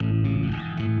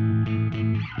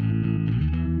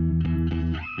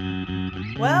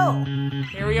Well,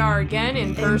 here we are again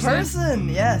in person. In person,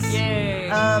 yes. Yay.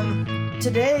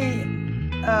 Today,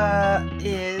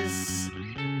 is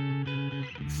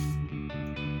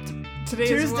Today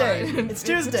Tuesday. Is what? It's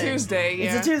Tuesday. It's a Tuesday,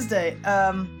 yeah. It's a Tuesday,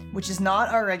 which is not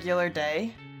our regular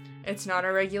day. It's not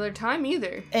our regular time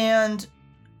either. And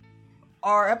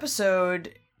our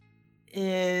episode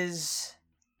is...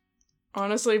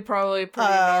 honestly, probably a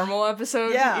pretty normal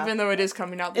episode, yeah. Even though it is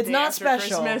coming out the it's day not after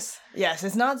special. Christmas. Yes,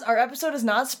 it's not. Our episode is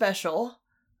not special.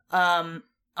 I'm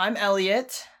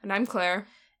Elliot. And I'm Claire.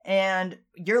 And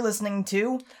you're listening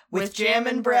to With Jam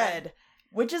and Bread,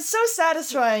 which is so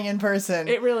satisfying in person.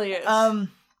 It really is.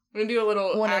 I'm gonna do a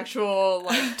little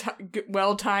actual,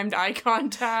 well-timed eye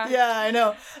contact. Yeah, I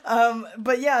know.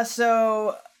 But yeah,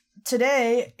 so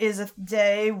today is a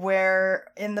day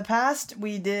where in the past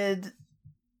we did...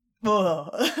 Oh,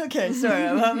 okay, sorry,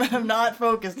 I'm not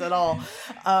focused at all.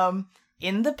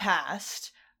 In the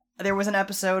past, there was an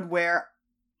episode where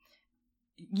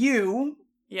you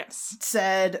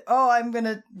said, I'm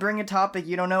gonna bring a topic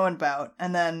you don't know about,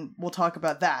 and then we'll talk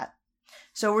about that.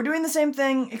 So we're doing the same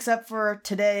thing, except for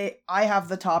today I have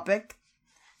the topic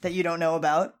that you don't know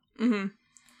about. Mm-hmm.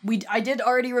 I did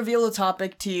already reveal the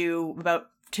topic to you about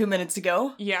 2 minutes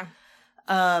ago. Yeah.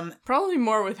 Probably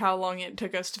more with how long it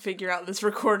took us to figure out this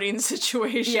recording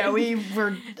situation. Yeah, we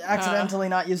were accidentally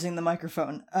not using the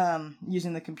microphone,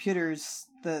 using the computer's,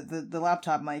 the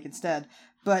laptop mic instead.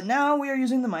 But now we are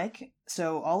using the mic,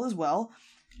 so all is well.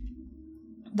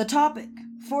 The topic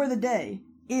for the day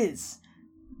is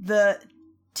the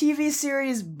TV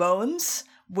series Bones,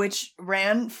 which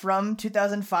ran from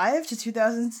 2005 to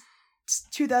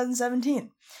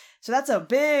 2017. So that's a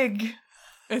big...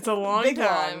 It's a long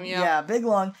time, long. yeah. Yeah, big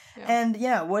long. Yeah. And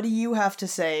yeah, what do you have to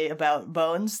say about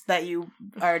Bones that you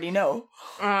already know?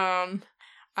 I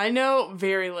know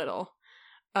very little.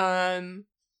 When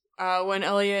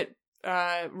Elliot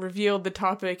revealed the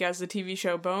topic as the TV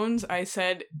show Bones, I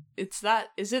said,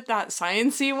 is it that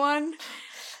science-y one?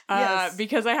 Yes.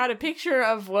 Because I had a picture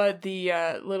of what the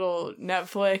little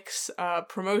Netflix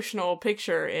promotional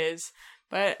picture is,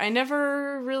 but I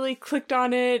never really clicked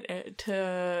on it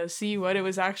to see what it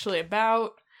was actually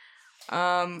about.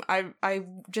 I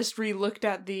just re-looked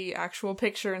at the actual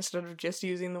picture instead of just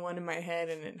using the one in my head,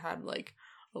 and it had like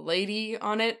a lady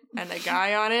on it and a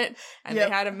guy on it, and they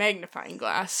had a magnifying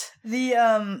glass.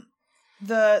 The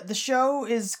show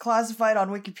is classified on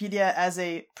Wikipedia as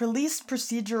a police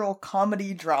procedural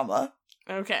comedy drama.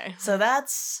 Okay. So that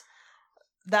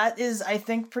is, I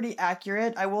think, pretty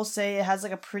accurate. I will say it has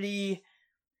like a pretty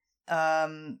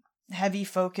heavy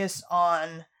focus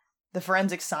on the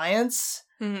forensic science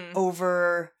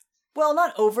over, well,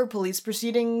 not over police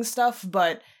proceeding stuff,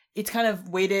 but it's kind of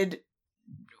weighted.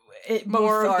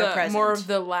 More of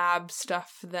the lab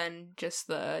stuff than just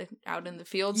the out in the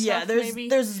field stuff. Yeah,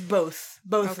 there's both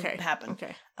happen.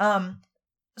 Okay.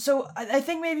 So I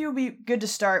think maybe it would be good to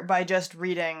start by just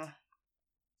reading.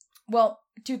 Well,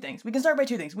 two things. We can start by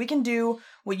two things. We can do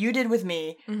what you did with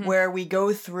me, where we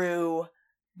go through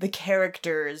the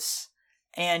characters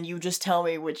and you just tell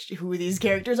me who these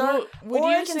characters are, or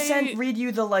I can read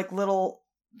you the little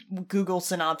Google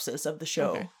synopsis of the show.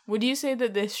 Okay. Would you say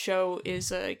that this show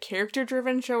is a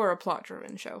character-driven show or a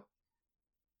plot-driven show?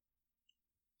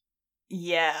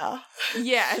 Yeah.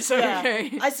 Yes,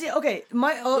 okay. Yeah. I see, okay.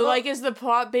 Is the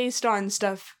plot based on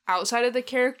stuff outside of the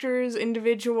characters'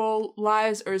 individual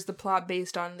lives, or is the plot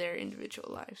based on their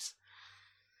individual lives?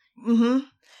 Mm-hmm.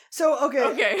 So, okay.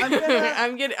 Okay.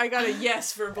 I got a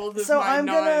yes for both of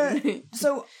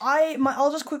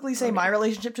I'll just quickly say my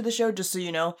relationship to the show, just so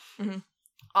you know. Mm-hmm.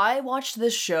 I watched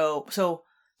this show, so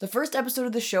the first episode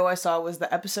of the show I saw was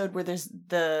the episode where there's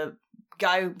the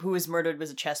guy who was murdered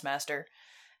was a chess master,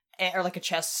 or like a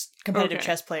competitive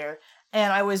chess player,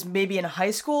 and I was maybe in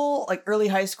high school, like early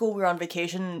high school, we were on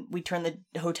vacation, we turned the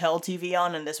hotel TV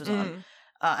on, and this was on.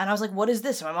 And I was like, what is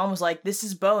this? And my mom was like, this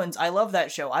is Bones. I love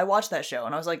that show. I watched that show.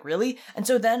 And I was like, really? And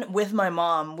so then with my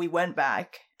mom, we went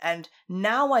back. And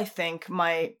now I think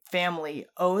my family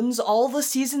owns all the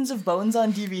seasons of Bones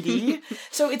on DVD.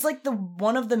 So it's like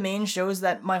one of the main shows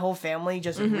that my whole family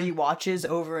just rewatches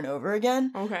over and over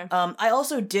again. Okay. I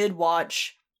also did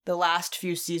watch the last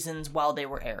few seasons while they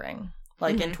were airing.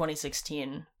 Like in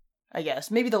 2016, I guess.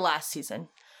 Maybe the last season.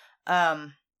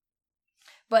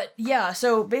 But yeah,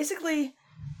 so basically...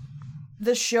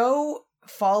 the show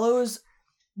follows,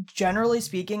 generally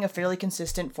speaking, a fairly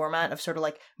consistent format of sort of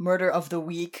like murder of the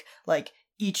week. Like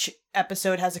each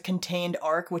episode has a contained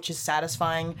arc, which is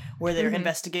satisfying, where they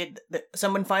investigate.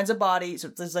 Someone finds a body, so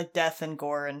there's like death and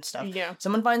gore and stuff. Yeah.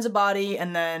 Someone finds a body,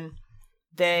 and then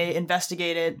they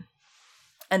investigate it,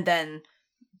 and then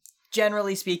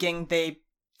generally speaking, they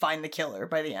find the killer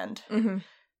by the end. Mm-hmm.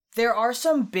 There are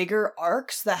some bigger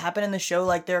arcs that happen in the show,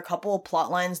 like there are a couple of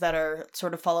plot lines that are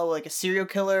sort of follow like a serial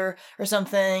killer or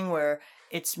something, where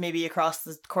it's maybe across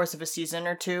the course of a season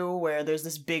or two, where there's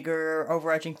this bigger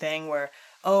overarching thing where,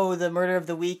 oh, the murder of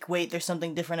the week, wait, there's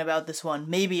something different about this one.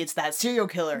 Maybe it's that serial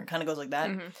killer. It kind of goes like that.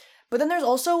 Mm-hmm. But then there's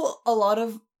also a lot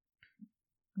of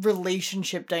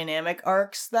relationship dynamic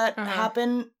arcs that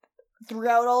happen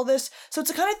throughout all this. So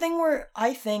it's the kind of thing where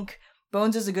I think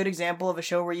Bones is a good example of a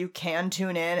show where you can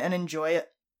tune in and enjoy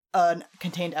a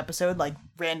contained episode, like,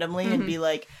 randomly, and be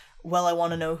like, well, I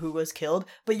want to know who was killed.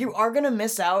 But you are going to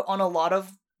miss out on a lot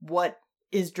of what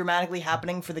is dramatically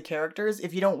happening for the characters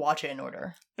if you don't watch it in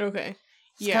order. Okay.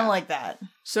 It's kind of like that.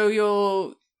 So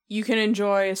you can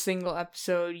enjoy a single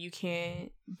episode,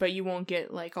 but you won't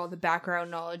get, like, all the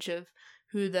background knowledge of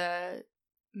who the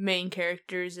main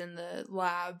characters in the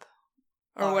lab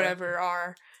or whatever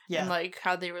are. Yeah. And, like,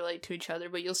 how they relate to each other,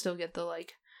 but you'll still get the,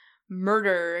 like,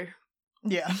 murder.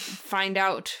 Yeah. Find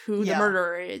out who the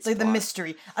murderer is. It's like the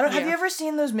mystery. Have you ever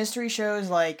seen those mystery shows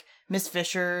like Miss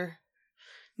Fisher?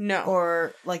 No.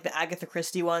 Or, like, the Agatha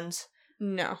Christie ones?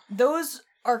 No. Those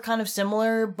are kind of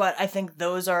similar, but I think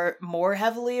those are more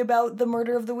heavily about the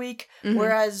murder of the week,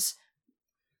 whereas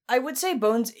I would say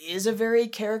Bones is a very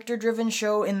character-driven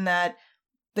show in that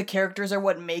the characters are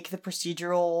what make the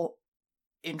procedural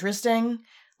interesting.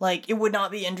 Like, it would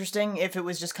not be interesting if it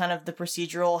was just kind of the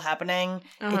procedural happening.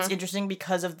 It's interesting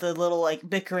because of the little, like,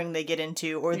 bickering they get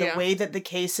into, or the way that the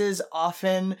cases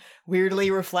often weirdly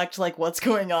reflect, like, what's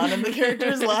going on in the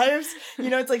characters' lives.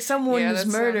 You know, it's like someone was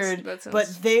murdered,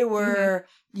 but they were,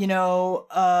 you know,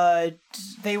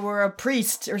 they were a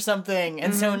priest or something,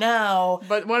 and so now...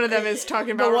 But one of them is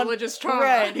talking about religious trauma.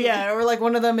 Right, yeah, or, like,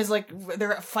 one of them is, like,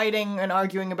 they're fighting and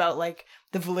arguing about, like,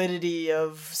 the validity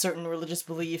of certain religious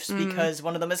beliefs because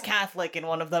one of them is Catholic and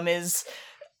one of them is,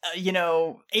 you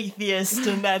know, atheist,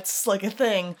 and that's, like, a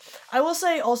thing. I will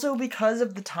say also, because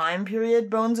of the time period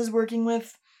Bones is working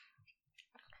with,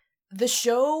 the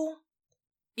show,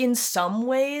 in some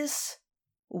ways,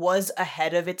 was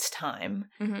ahead of its time.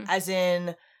 As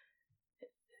in,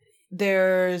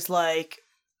 there's, like,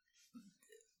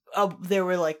 there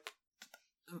were, like,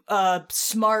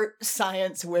 smart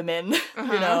science women,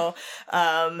 you know.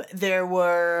 There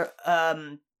were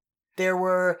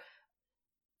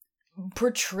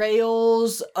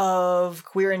portrayals of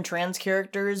queer and trans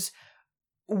characters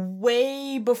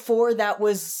way before that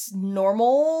was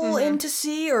normal to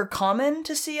see, or common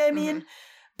to see, I mean.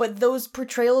 But those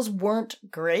portrayals weren't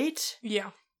great.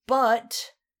 Yeah.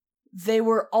 But they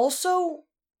were also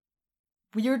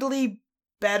weirdly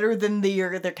better than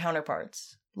their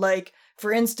counterparts. Like,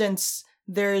 for instance,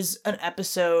 there's an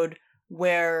episode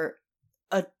where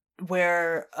the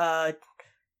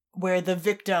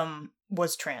victim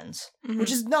was trans,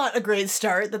 which is not a great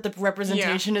start, that the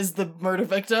representation is the murder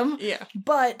victim. Yeah.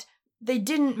 But they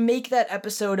didn't make that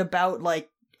episode about, like,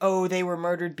 oh, they were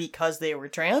murdered because they were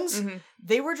trans.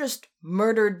 They were just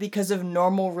murdered because of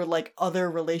normal, other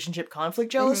relationship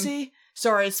conflict jealousy.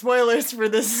 Sorry, spoilers for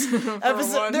this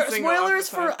episode. There are spoilers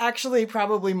for actually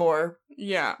probably more.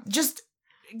 Yeah. Just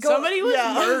somebody was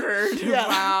murdered. Yeah.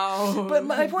 Wow. But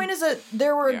my point is that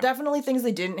there were definitely things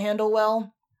they didn't handle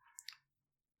well.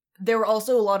 There were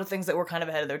also a lot of things that were kind of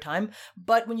ahead of their time.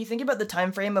 But when you think about the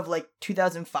time frame of, like,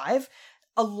 2005,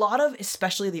 a lot of,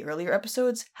 especially the earlier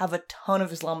episodes, have a ton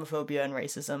of Islamophobia and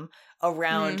racism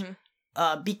around,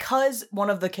 because one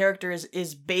of the characters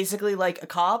is basically, like, a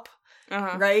cop,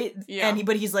 right? Yeah.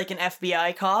 But he's, like, an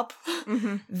FBI cop.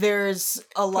 There's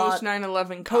a lot... Post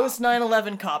 9/11 cop. Post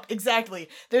 9/11 cop, exactly.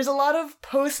 There's a lot of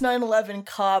post 9/11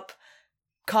 cop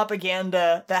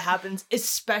propaganda that happens,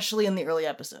 especially in the early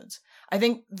episodes. I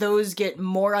think those get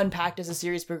more unpacked as the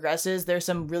series progresses. There's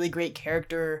some really great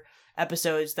character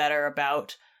episodes that are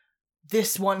about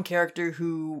this one character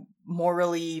who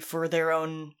morally, for their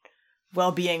own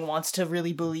well-being, wants to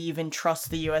really believe and trust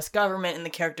the US government, and the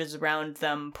characters around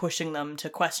them pushing them to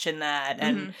question that.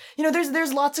 And, you know,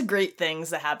 there's lots of great things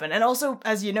that happen. And also,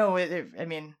 as you know, it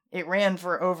ran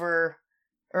for over...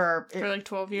 for like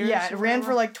 12 years? Yeah, it ran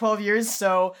for like 12 years,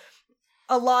 so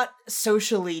a lot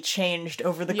socially changed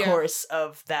over the course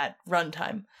of that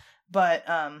runtime. But,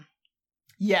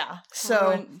 yeah, so...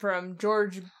 Went from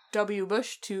George W.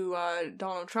 Bush to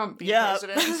Donald Trump being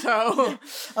president, so...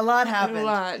 a lot happened. A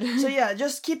lot. So yeah,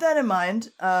 just keep that in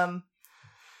mind.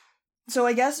 So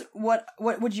I guess, what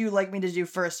would you like me to do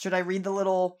first? Should I read the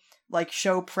little, like,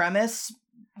 show premise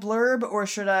blurb, or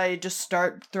should I just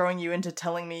start throwing you into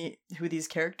telling me who these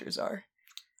characters are?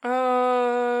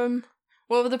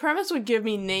 Well, the premise would give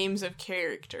me names of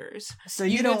characters. So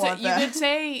you don't want that. You could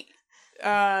say...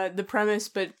 the premise,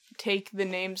 but take the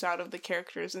names out of the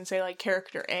characters and say, like,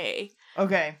 character A.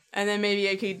 Okay. And then maybe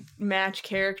I could match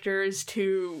characters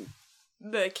to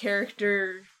the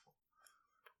character,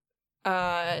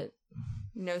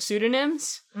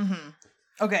 pseudonyms. Mm-hmm.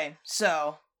 Okay,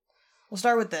 so we'll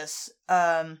start with this.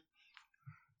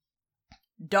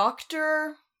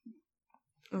 Doctor.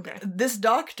 Okay. This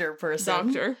doctor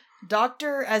person.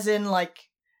 Doctor as in, like,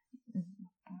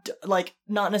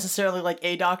 not necessarily, like,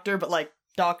 a doctor, but, like,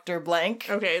 Dr. Blank.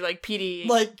 Okay, like PD.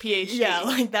 Like, PhD. Yeah,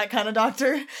 like that kind of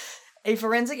doctor. A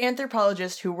forensic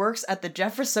anthropologist who works at the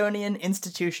Jeffersonian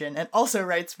Institution and also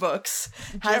writes books.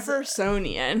 Has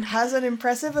an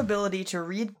impressive ability to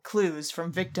read clues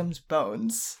from victims'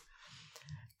 bones.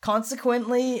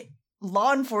 Consequently,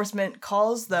 law enforcement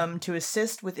calls them to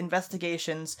assist with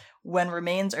investigations when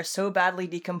remains are so badly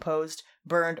decomposed,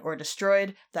 burned, or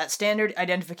destroyed that standard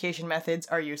identification methods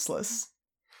are useless.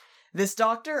 This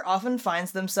doctor often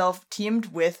finds themselves teamed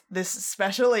with this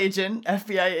special agent,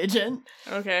 FBI agent.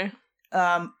 Okay.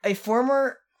 A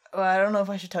former... I don't know if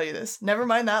I should tell you this. Never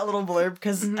mind that little blurb,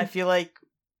 because I feel like...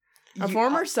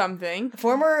 something.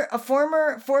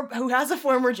 Who has a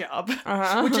former job,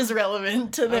 which is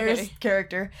relevant to their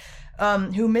character,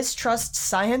 who mistrusts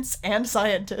science and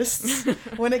scientists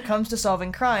when it comes to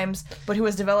solving crimes, but who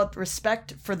has developed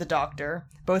respect for the doctor,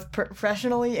 both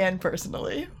professionally and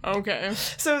personally. Okay.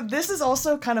 So this is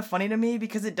also kind of funny to me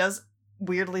because it does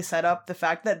weirdly set up the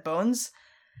fact that Bones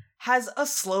has a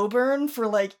slow burn for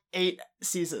like 8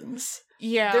 seasons.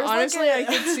 Yeah, There's honestly, like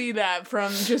I could see that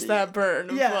from just that burn.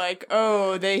 Of like,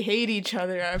 oh, they hate each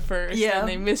other at first, and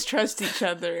they mistrust each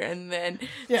other, and then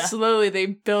slowly they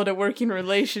build a working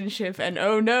relationship, and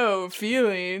oh no,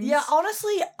 feelings. Yeah,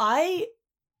 honestly,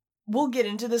 we'll get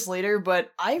into this later,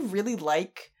 but I really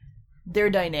like their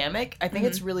dynamic. I think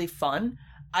it's really fun.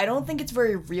 I don't think it's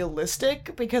very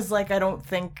realistic, because, like, I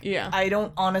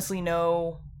don't honestly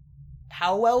know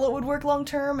how well it would work long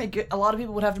term. A lot of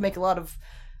people would have to make a lot of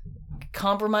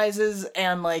compromises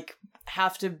and like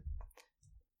have to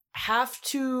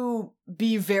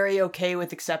be very okay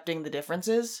with accepting the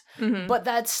differences. But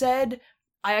that said,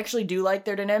 I actually do like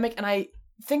their dynamic, and I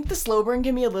think the slow burn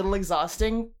can be a little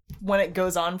exhausting when it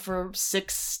goes on for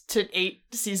 6 to 8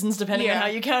 seasons, depending on how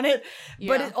you count it.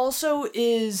 But it also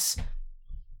is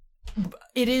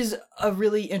a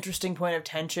really interesting point of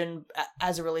tension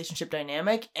as a relationship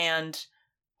dynamic, and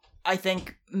I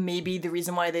think maybe the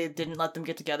reason why they didn't let them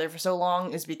get together for so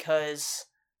long is because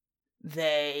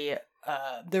the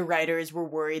writers were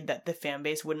worried that the fan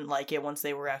base wouldn't like it once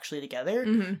they were actually together.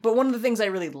 But one of the things I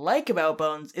really like about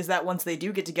Bones is that once they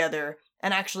do get together,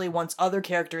 and actually once other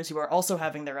characters who are also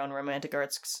having their own romantic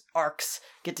arcs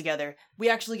get together,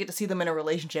 we actually get to see them in a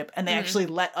relationship, and they actually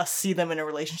let us see them in a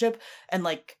relationship, and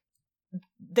like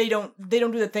they don't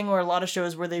do the thing where a lot of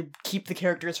shows where they keep the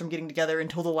characters from getting together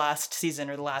until the last season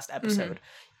or the last episode.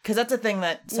 Because that's a thing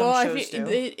that some shows do.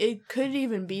 It could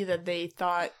even be that they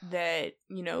thought that,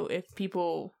 if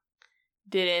people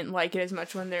didn't like it as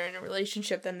much when they're in a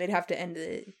relationship, then they'd have to end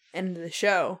the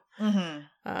show.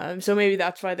 So maybe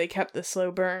that's why they kept the slow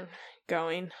burn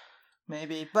going.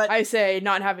 Maybe, but I say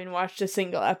not having watched a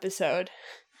single episode.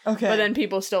 Okay. But then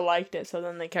people still liked it, so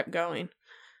then they kept going.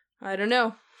 I don't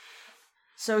know.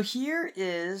 So here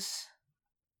is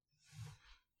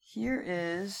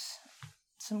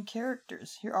some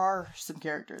characters. Here are some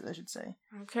characters, I should say.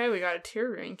 Okay, we got a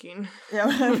tier ranking.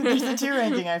 Yeah, there's a tier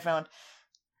ranking I found.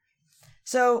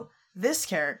 So, this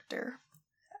character.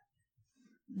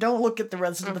 Don't look at the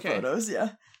rest of the photos,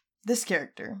 This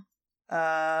character.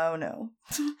 Oh no.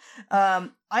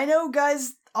 I know,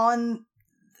 guys, on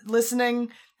listening,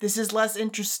 this is less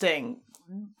interesting.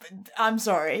 I'm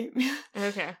sorry.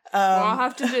 Okay. Well, I'll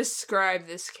have to describe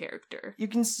this character. You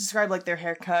can describe, like, their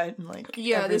haircut and, like,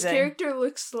 everything. This character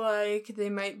looks like they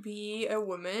might be a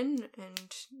woman,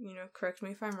 and, correct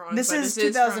me if I'm wrong. This is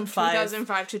 2005.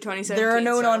 2005 to 2017. There are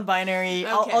no non-binary.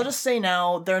 Okay. I'll just say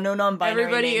now, there are no non-binary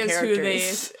Everybody main is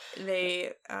characters. Who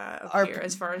they appear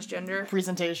as far as gender.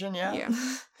 Presentation, yeah.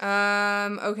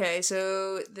 Okay,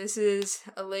 so this is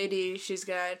a lady. She's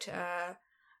got,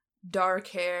 dark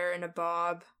hair and a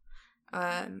bob.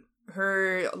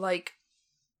 Her, like,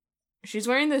 she's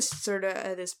wearing this sort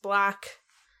of this black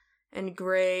and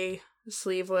gray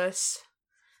sleeveless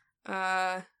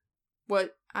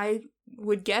what I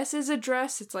would guess is a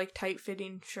dress. It's like tight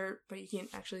fitting shirt, but you can't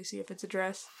actually see if it's a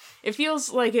dress. It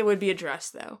feels like it would be a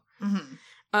dress though.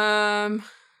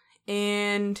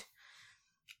 And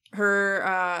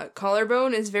her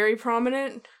collarbone is very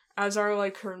prominent, as are,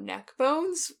 like, her neck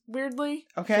bones, weirdly.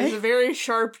 Okay. She has a very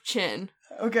sharp chin.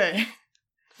 Okay.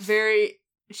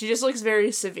 She just looks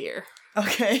very severe.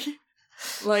 Okay.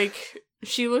 Like,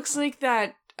 she looks like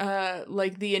that,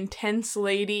 like the intense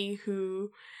lady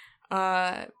who,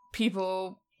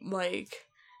 people, like,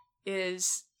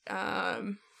 is,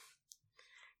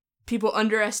 people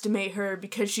underestimate her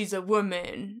because she's a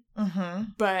woman,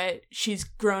 but she's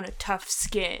grown a tough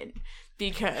skin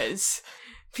because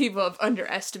people have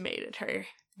underestimated her.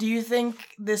 Do you think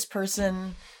this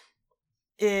person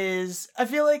is... I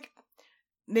feel like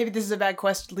maybe this is a bad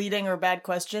leading or a bad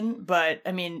question, but,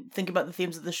 I mean, think about the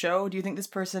themes of the show. Do you think this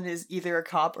person is either a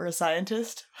cop or a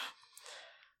scientist?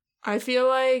 I feel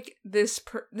like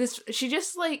she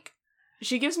just, like,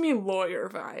 she gives me lawyer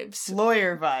vibes.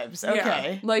 Lawyer vibes,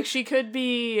 okay. Yeah. Like, she could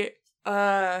be,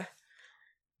 like,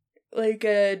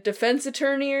 a defense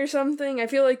attorney or something. I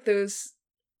feel like that's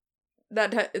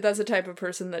the type of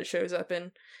person that shows up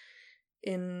in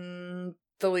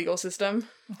the legal system.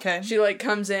 Okay. She, like,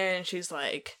 comes in and she's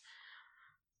like,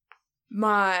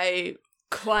 my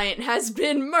client has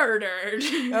been murdered.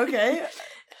 Okay.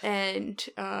 And,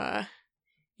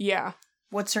 yeah.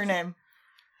 What's her name?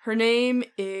 Her name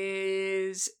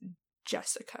is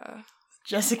Jessica.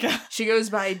 Jessica. She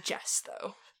goes by Jess,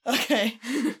 though. Okay.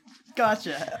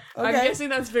 Gotcha. Okay. I'm guessing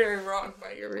that's very wrong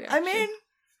by your reaction. I mean,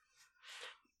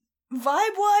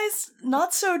 vibe-wise,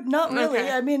 not really.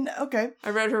 Okay. I mean, okay. I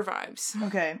read her vibes.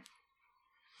 Okay.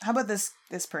 How about this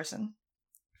person?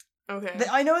 Okay.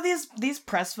 I know these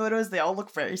press photos, they all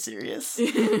look very serious.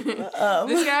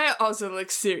 This guy also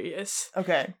looks serious.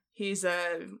 Okay. He's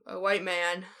a white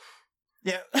man.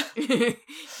 Yeah.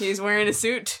 He's wearing a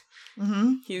suit.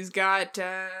 Mm-hmm. He's got,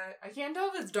 I can't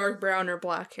tell if it's dark brown or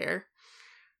black hair.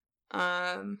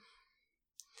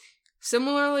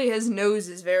 Similarly, his nose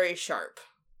is very sharp.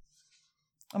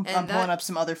 I'm pulling up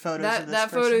some other photos of this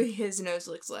person. Photo, his nose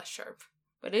looks less sharp.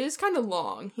 But it is kind of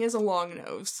long. He has a long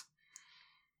nose.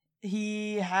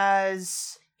 He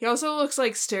also looks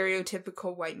like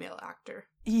stereotypical white male actor.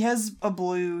 He has a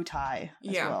blue tie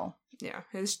as well. Yeah,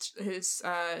 his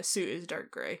suit is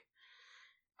dark gray.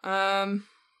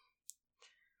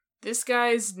 This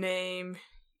guy's name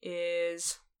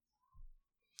is...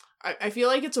 I feel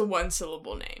like it's a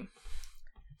one-syllable name.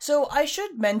 So I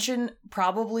should mention,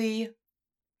 probably,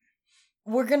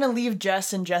 we're gonna leave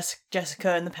Jess and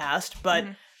Jessica in the past, but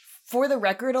for the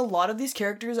record, a lot of these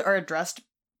characters are addressed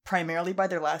primarily by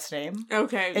their last name.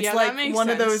 Okay, it's yeah, like that makes one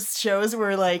sense. of those shows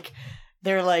where, like,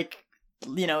 they're like,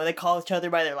 you know, they call each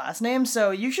other by their last name, so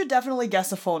you should definitely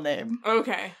guess a full name.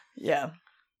 Okay. Yeah.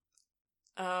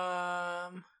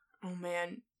 Oh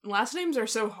man. Last names are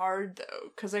so hard, though,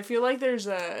 because I feel like there's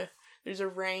a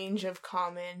range of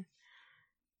common,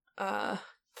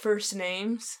 first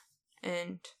names,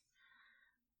 and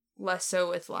less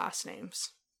so with last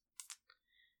names.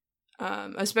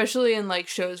 Especially in, like,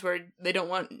 shows where they don't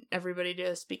want everybody to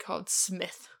just be called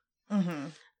Smith.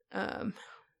 Mm-hmm.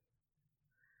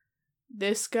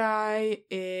 This guy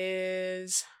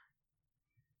is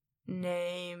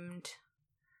named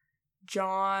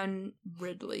John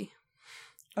Ridley.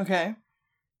 Okay.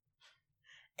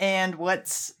 And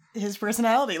what's his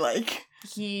personality like?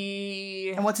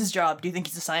 And what's his job? Do you think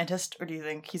he's a scientist, or do you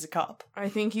think he's a cop? I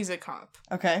think he's a cop.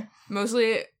 Okay.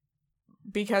 Mostly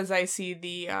because I see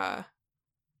you have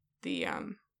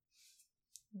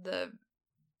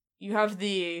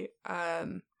the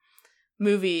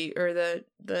movie or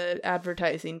the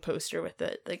advertising poster with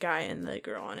the guy and the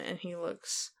girl on it, and he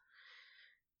looks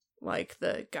like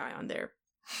the guy on there.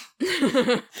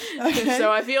 Okay.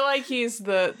 So I feel like he's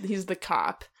the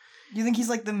cop. Do you think he's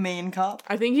like the main cop?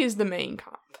 I think he's the main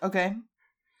cop. Okay.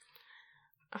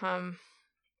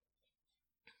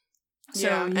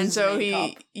 So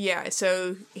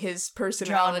his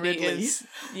personality is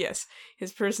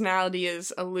his personality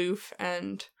is aloof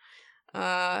and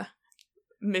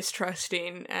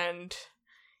mistrusting, and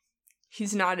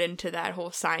he's not into that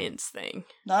whole science thing.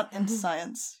 Not into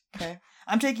science. Okay.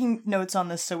 I'm taking notes on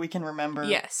this so we can remember.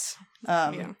 Yes.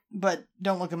 But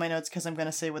don't look at my notes because I'm going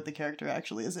to say what the character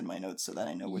actually is in my notes so that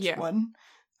I know which one.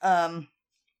 All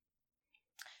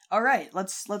right,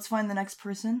 let's find the next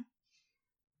person.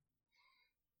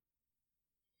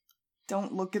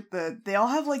 Don't look at they all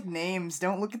have, like, names.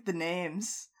 Don't look at the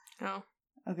names. Oh.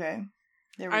 Okay.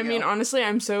 There we go. I mean, honestly,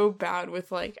 I'm so bad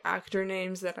with, like, actor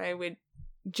names that I would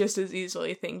just as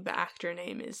easily think the actor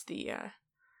name is the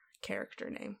character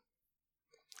name.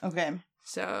 Okay.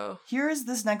 So here is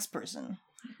this next person.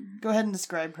 Go ahead and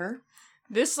describe her.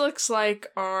 This looks like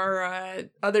our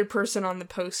other person on the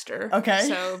poster. Okay.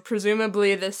 So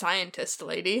presumably the scientist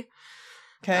lady.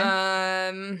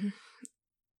 Okay.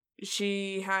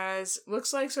 She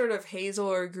looks like sort of hazel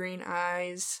or green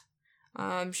eyes.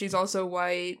 She's also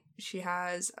white. She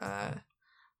has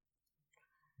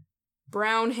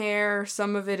brown hair.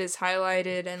 Some of it is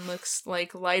highlighted and looks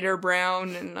like lighter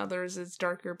brown, and others is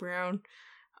darker brown.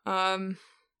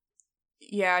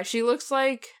 Yeah, she looks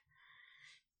like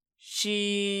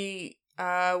she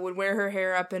would wear her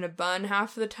hair up in a bun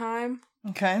half of the time.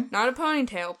 Okay. Not a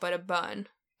ponytail, but a bun.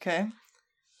 Okay.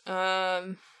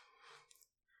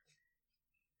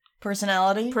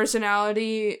 Personality?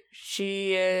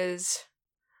 She is...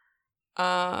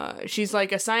 she's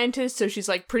like a scientist, so she's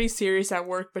like pretty serious at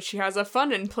work, but she has a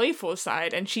fun and playful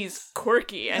side, and she's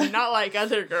quirky and not like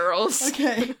other girls.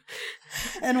 Okay.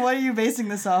 And what are you basing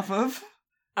this off of?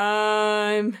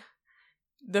 The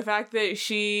fact that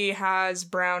she has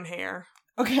brown hair.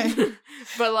 Okay.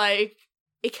 But like,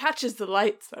 it catches the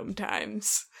light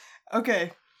sometimes.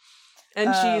 Okay.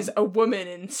 And she's a woman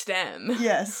in STEM.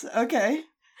 Yes, okay.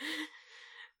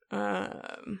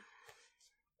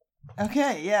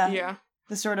 Okay, yeah. Yeah.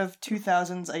 The sort of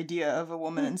 2000s idea of a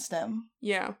woman in STEM.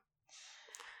 Yeah.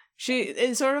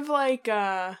 It's sort of like,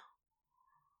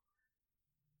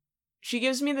 she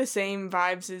gives me the same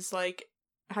vibes as, like,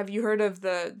 have you heard of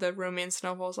the romance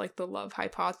novels, like The Love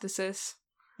Hypothesis?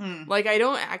 Like, I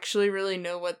don't actually really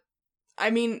know what,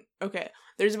 I mean, okay,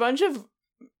 there's a bunch of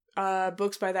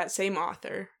books by that same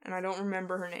author, and I don't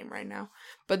remember her name right now,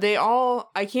 but they all,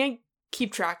 I can't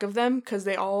keep track of them, because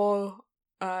they all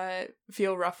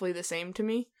feel roughly the same to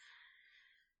me.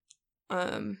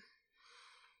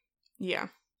 Yeah.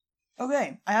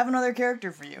 Okay, I have another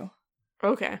character for you.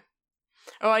 Okay.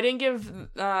 Oh, I didn't give you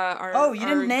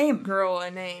didn't name girl a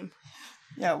name.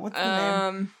 Yeah, what's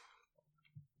the name?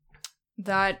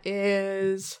 That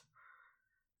is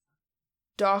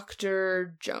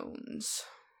Dr. Jones.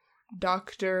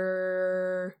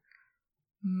 Dr.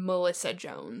 Melissa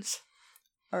Jones.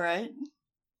 Alright.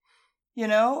 You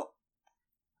know,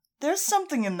 there's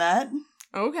something in that.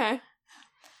 Okay.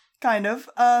 Kind of.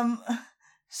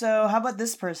 So how about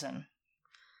this person?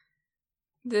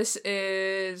 This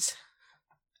is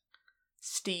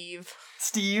Steve.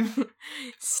 Steve?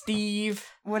 Steve.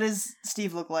 What does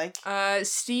Steve look like?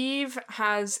 Steve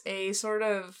has a sort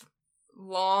of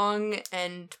long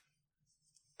and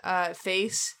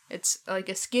face. It's like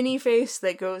a skinny face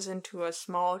that goes into a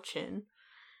small chin.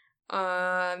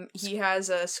 He has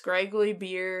a scraggly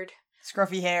beard.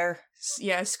 Scruffy hair.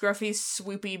 Yeah, scruffy,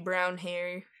 swoopy brown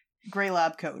hair. Gray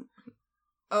lab coat.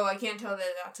 Oh, I can't tell that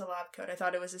that's a lab coat. I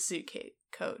thought it was a suit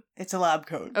coat. It's a lab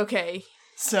coat. Okay.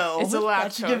 So, it's a lab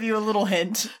that should coat. give you a little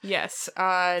hint. Yes,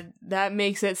 that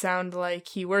makes it sound like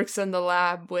he works in the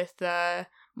lab with,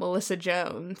 Melissa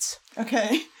Jones.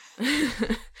 Okay.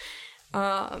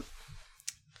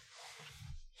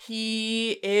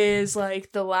 He is,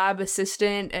 like, the lab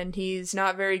assistant, and he's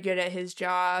not very good at his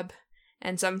job,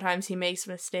 and sometimes he makes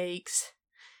mistakes,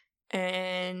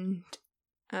 and,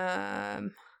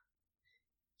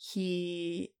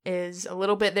 he is a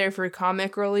little bit there for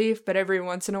comic relief, but every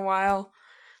once in a while,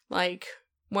 like,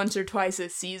 once or twice a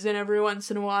season, every once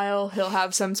in a while, he'll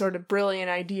have some sort of brilliant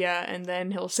idea, and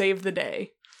then he'll save the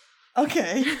day.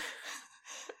 Okay.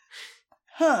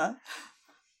 Huh.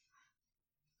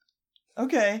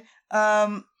 Okay.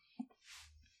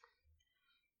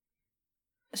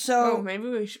 So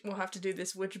maybe we'll have to do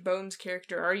this "Which Bones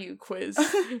character are you?" quiz.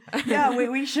 Yeah,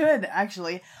 we should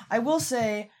actually. I will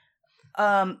say,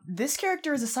 this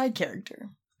character is a side character.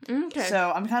 Okay.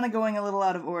 So I'm kind of going a little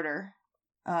out of order.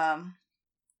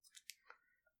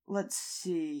 Let's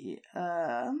see.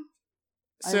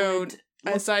 So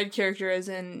a side character, as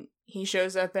in he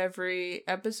shows up every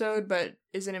episode, but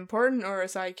isn't important, or a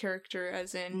side character,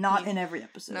 as in not in every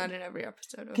episode. Not in every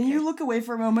episode. Okay. Can you look away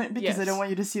for a moment, because yes. I don't want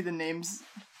you to see the names.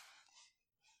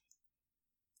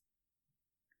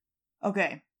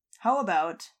 Okay. How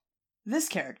about this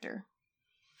character?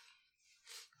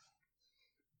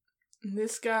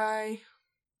 This guy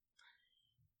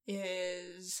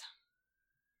is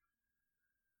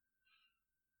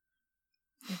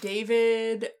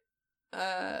David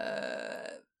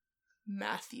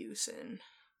Mathewson.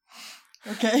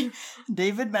 Okay.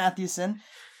 David Mathewson.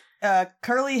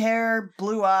 Curly hair,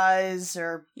 blue eyes,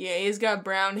 or... Yeah, he's got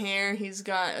brown hair. He's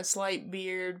got a slight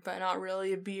beard, but not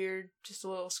really a beard. Just a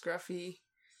little scruffy.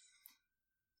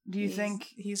 Do you think...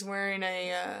 He's wearing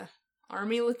a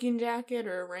army-looking jacket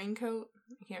or a raincoat?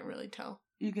 I can't really tell.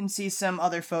 You can see some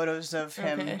other photos of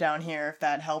him down here, if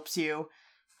that helps you.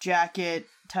 Jacket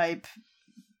type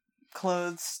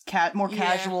clothes, more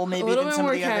casual maybe than some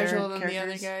of the other characters. A little bit more casual than the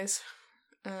other guys.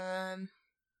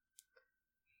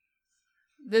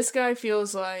 This guy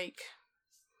feels like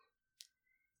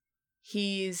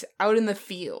he's out in the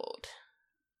field,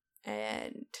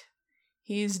 and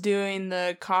he's doing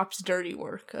the cop's dirty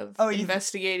work of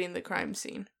investigating the crime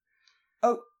scene.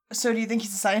 Oh, So do you think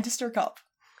he's a scientist or a cop?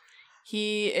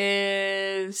 He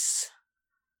is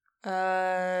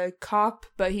a cop,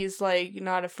 but he's, like,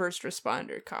 not a first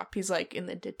responder cop. He's, like, in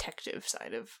the detective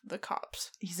side of the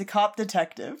cops. He's a cop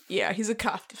detective? Yeah, he's a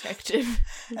cop detective.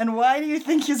 And why do you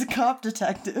think he's a cop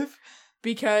detective?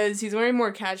 Because he's wearing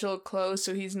more casual clothes,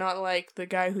 so he's not, like, the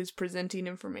guy who's presenting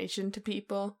information to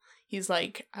people. He's,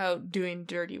 like, out doing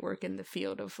dirty work in the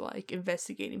field of, like,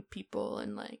 investigating people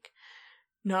and, like,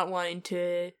 not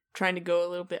trying to go a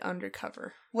little bit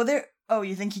undercover. Well, oh,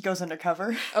 you think he goes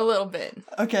undercover? A little bit.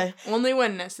 Okay. Only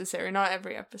when necessary, not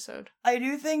every episode. I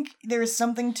do think there is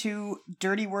something to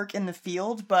dirty work in the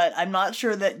field, but I'm not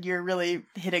sure that you're really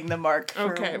hitting the mark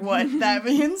for what that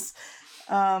means.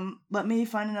 Let me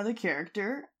find another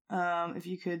character. If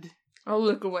you could... I'll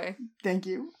look away. Thank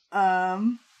you.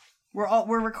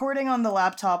 We're recording on the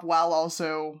laptop while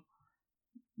also...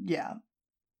 Yeah.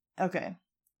 Okay.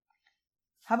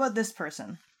 How about this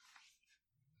person?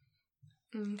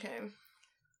 Okay.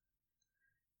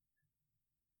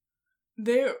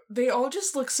 They all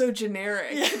just look so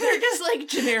generic. Yeah. They're just, like,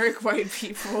 generic white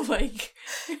people, like...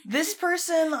 This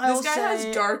person, This guy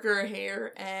has darker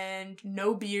hair and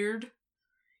no beard.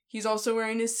 He's also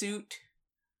wearing a suit.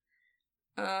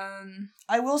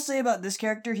 I will say about this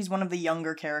character, he's one of the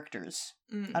younger characters.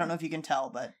 I don't know if you can tell,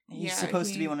 but he's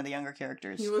supposed to be one of the younger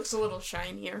characters. He looks a little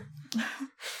shinier.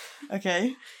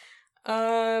 Okay.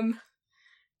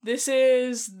 This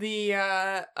is the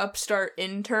upstart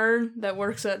intern that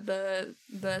works at the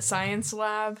science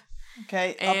lab.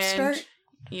 Okay, and, upstart?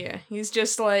 Yeah, he's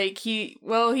just like he's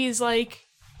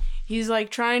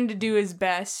trying to do his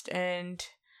best, and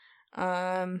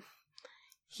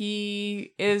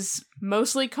he is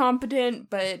mostly competent,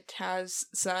 but has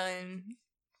some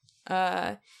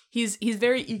he's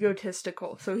very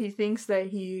egotistical, so he thinks that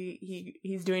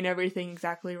he's doing everything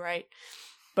exactly right.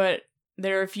 But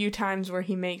there are a few times where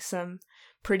he makes some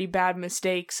pretty bad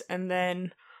mistakes, and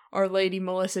then our lady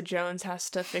Melissa Jones has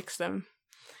to fix them.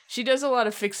 She does a lot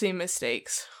of fixing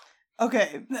mistakes.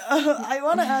 Okay, I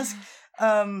want to ask,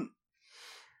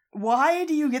 why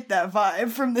do you get that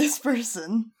vibe from this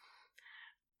person?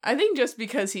 I think just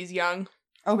because he's young.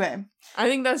 Okay. I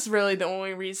think that's really the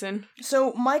only reason.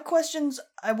 So, my questions,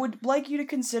 I would like you to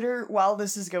consider while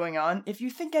this is going on, if you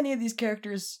think any of these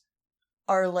characters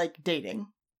are, like, dating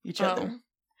each other.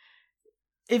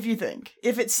 If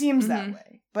it seems that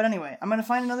way. But anyway, I'm gonna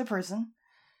find another person.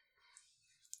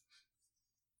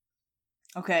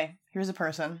 Okay, here's a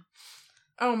person.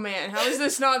 Oh man, how is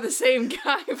this not the same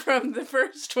guy from the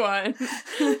first one?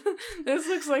 This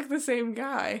looks like the same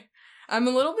guy. I'm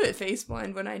a little bit face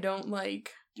blind when I don't,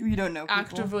 like... You don't know people.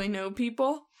 Actively know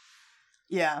people.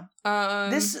 Yeah.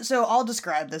 So I'll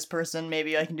describe this person.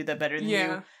 Maybe I can do that better than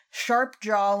you. Sharp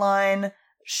jawline,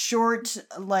 short,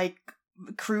 like,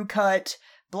 crew cut,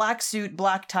 black suit,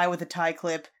 black tie with a tie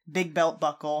clip, big belt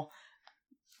buckle.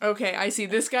 Okay, I see.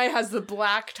 This guy has the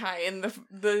black tie, and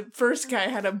the first guy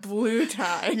had a blue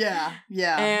tie. Yeah.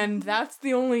 And that's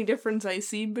the only difference I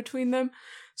see between them.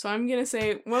 So I'm gonna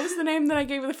say, what was the name that I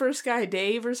gave the first guy?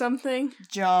 Dave or something?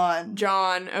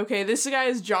 John. Okay, this guy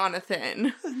is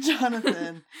Jonathan.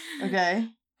 Jonathan. Okay.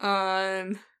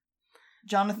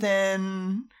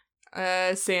 Jonathan...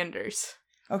 Sanders.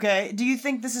 Okay, do you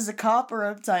think this is a cop or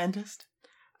a scientist?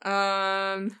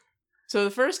 So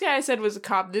the first guy I said was a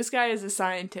cop. This guy is a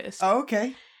scientist. Oh,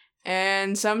 okay.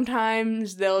 And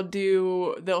sometimes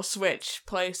they'll switch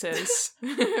places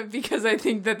because I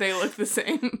think that they look the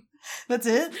same. That's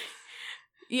it?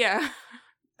 Yeah.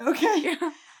 Okay.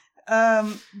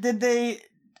 Yeah.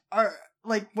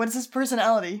 What's his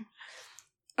personality?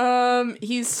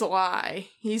 He's sly.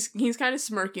 He's kind of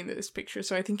smirking in this picture,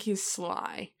 so I think he's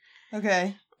sly.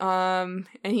 Okay. And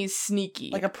he's sneaky.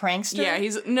 Like a prankster? Yeah,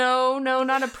 he's... No,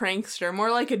 not a prankster.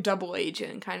 More like a double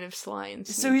agent, kind of sly and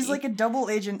sneaky. So he's like a double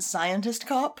agent scientist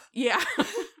cop? Yeah.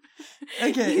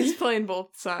 Okay. He's playing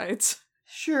both sides.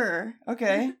 Sure.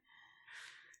 Okay.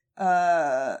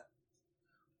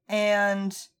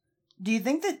 And do you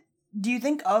think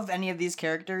of any of these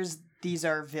characters, these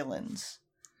are villains?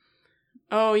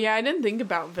 Oh, yeah, I didn't think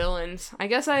about villains. I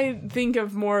guess I think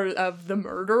of more of the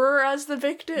murderer as the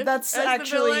victim. That's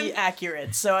actually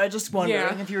accurate, so I just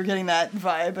wondering if you were getting that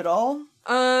vibe at all.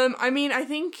 I mean, I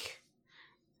think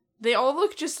they all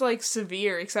look just, like,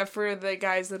 severe, except for the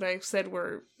guys that I said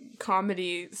were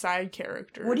comedy side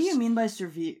characters. What do you mean by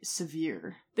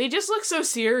severe? They just look so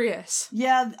serious.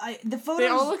 Yeah, the photos they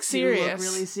all look serious.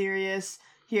 Look really serious.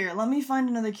 Here, let me find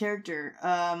another character.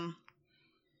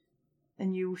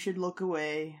 And you should look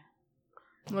away.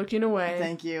 Looking away.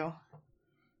 Thank you.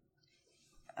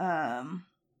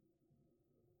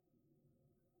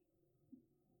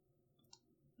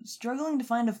 struggling to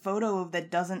find a photo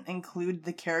that doesn't include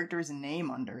the character's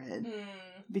name under it.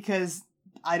 Because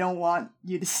I don't want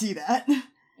you to see that.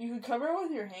 You could cover it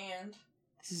with your hand.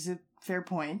 This is a fair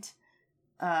point.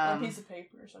 Or a piece of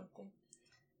paper or something.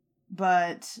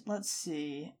 But, let's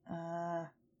see.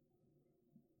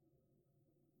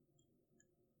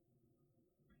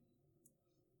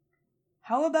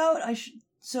 How about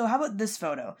how about this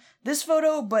photo? This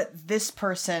photo, but this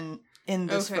person in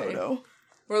this photo.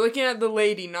 We're looking at the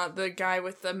lady, not the guy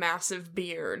with the massive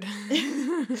beard.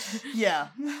 Yeah.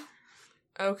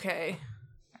 Okay.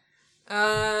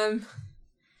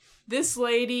 This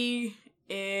lady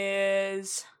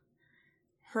is...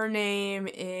 Her name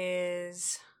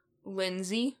is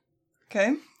Lindsay.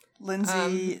 Okay.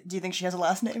 Lindsay, do you think she has a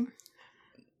last name?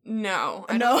 No.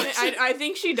 No? I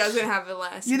think she doesn't have a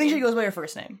last name. You think she goes by her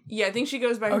first name? Yeah, I think she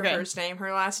goes by her first name.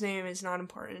 Her last name is not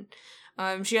important.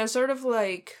 She has sort of,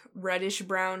 like,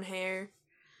 reddish-brown hair.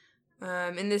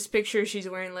 In this picture, she's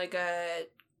wearing, like, a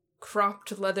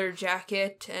cropped leather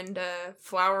jacket and a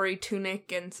flowery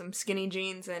tunic and some skinny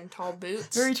jeans and tall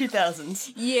boots. Very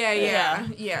 2000s.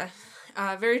 Yeah.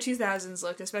 Very 2000s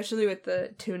look, especially with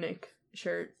the tunic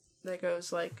shirt that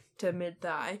goes, like, to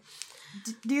mid-thigh.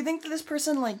 Do you think that this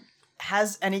person, like,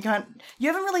 has any kind... You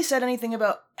haven't really said anything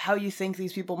about how you think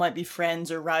these people might be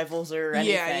friends or rivals or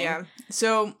anything. Yeah.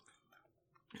 So,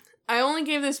 I only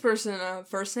gave this person a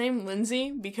first name, Lindsay,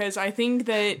 because I think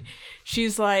that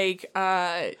she's, like,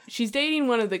 she's dating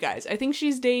one of the guys. I think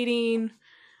she's dating,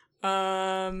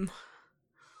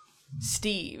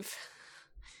 Steve.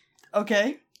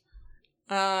 Okay.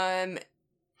 And...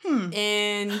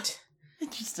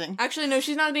 Interesting. Actually, no,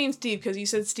 she's not dating Steve, because you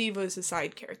said Steve was a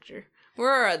side character. Where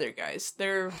are other guys?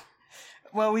 They're...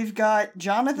 Well, we've got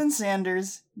Jonathan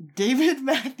Sanders, David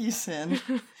Mathewson.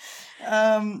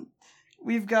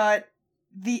 We've got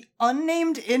the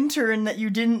unnamed intern that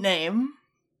you didn't name.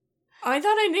 I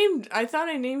thought I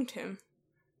named him.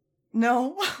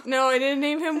 No. No, I didn't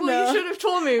name him. Well, No. You should have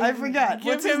told me. I forgot.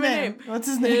 What's his name? What's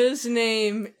his name? His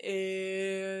name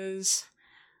is...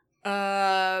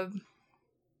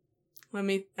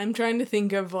 I'm trying to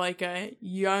think of, like, a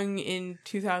young in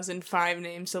 2005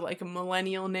 name, so, like, a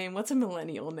millennial name. What's a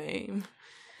millennial name?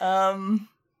 I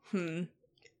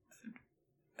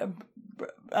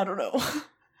don't know.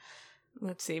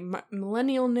 Let's see.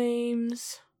 Millennial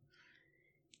names.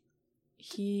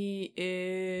 He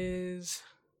is...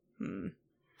 You're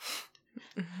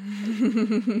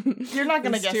not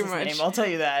gonna guess his name, I'll tell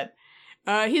you that.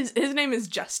 His name is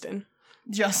Justin.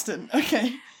 Justin,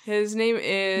 okay. His name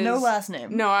is... No last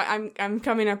name. No, I'm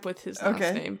coming up with his last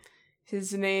name.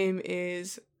 His name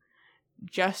is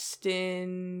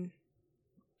Justin...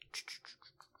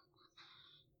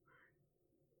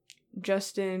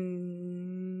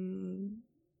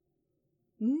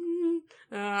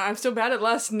 I'm so bad at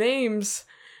last names.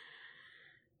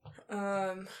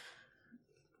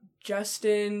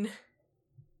 Justin...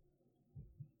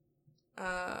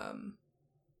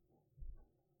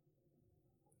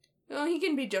 Oh, he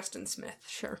can be Justin Smith,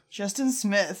 sure. Justin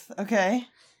Smith, okay.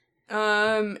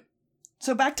 So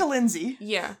back to Lindsay.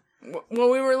 Yeah. Well,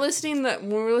 we were listing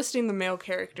the male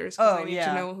characters. I need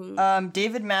to know who.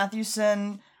 David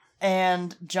Mathewson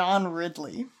and John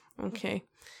Ridley. Okay.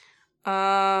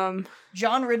 John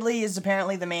Ridley is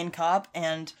apparently the main cop,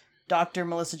 and Dr.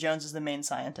 Melissa Jones is the main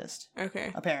scientist.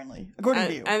 Okay. Apparently, according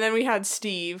to you. And then we had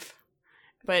Steve.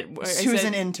 But who's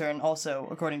an intern, also,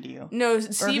 according to you. No,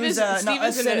 Steve is an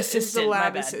assistant.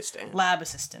 Lab assistant. Lab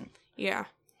assistant. Yeah.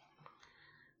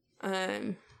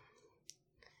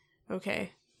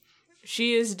 Okay.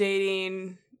 She is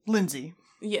dating Lindsay.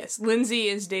 Yes, Lindsay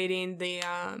is dating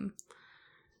our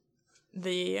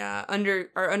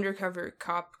undercover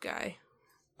cop guy.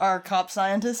 Our cop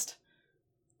scientist?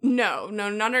 No,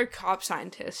 not our cop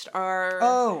scientist.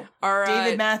 Our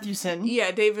David Mathewson.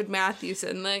 Yeah, David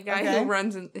Mathewson, the guy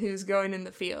who's going in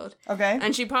the field. Okay.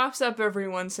 And she pops up every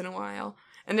once in a while,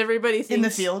 and everybody thinks in the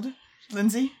field,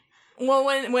 Lindsay. Well,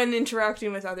 when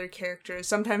interacting with other characters,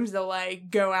 sometimes they'll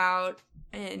like go out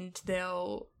and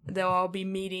they'll all be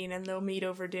meeting and they'll meet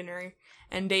over dinner,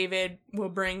 and David will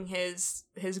bring his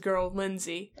girl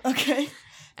Lindsay. Okay.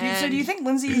 So do you think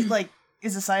Lindsay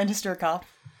is a scientist or a cop?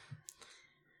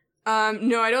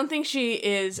 No, I don't think she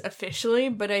is officially,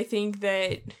 but I think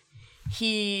that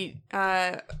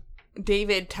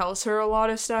David tells her a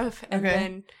lot of stuff, and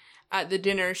then at the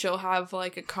dinner she'll have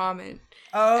like a comment.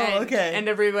 Okay. And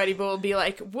everybody will be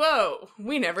like, whoa,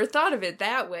 we never thought of it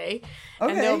that way.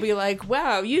 Okay. And they'll be like,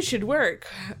 wow, you should work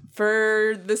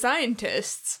for the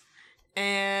scientists.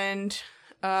 And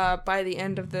by the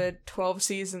end of the 12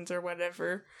 seasons or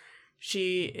whatever,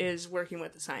 she is working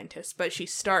with a scientist, but she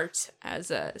starts as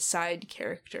a side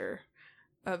character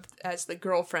as the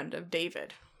girlfriend of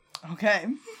David. Okay.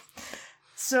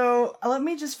 So let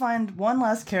me just find one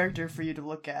last character for you to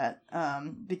look at,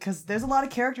 because there's a lot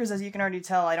of characters, as you can already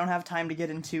tell. I don't have time to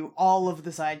get into all of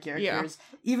the side characters.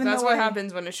 Yeah, that's what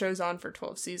happens when a show's on for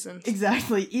 12 seasons.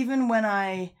 Exactly. Even when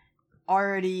I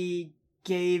already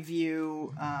gave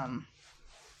you,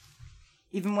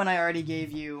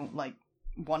 like,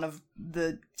 one of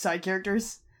the side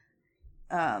characters.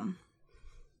 Don't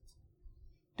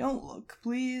look,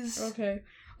 please. Okay.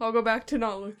 I'll go back to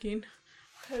not looking.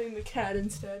 Petting the cat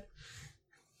instead.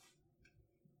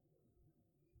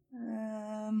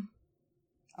 I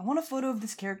want a photo of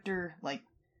this character, like,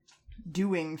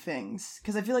 doing things,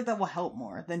 because I feel like that will help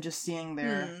more than just seeing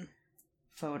their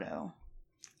photo.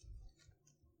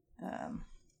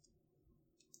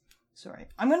 Sorry.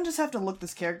 I'm gonna just have to look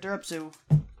this character up, so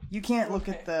you can't look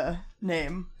at the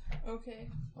name. Okay.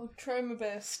 I'll try my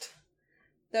best.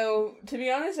 Though, to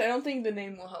be honest, I don't think the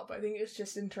name will help. I think it's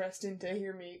just interesting to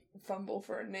hear me fumble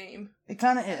for a name. It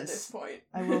kind of is. At this point.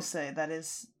 I will say, that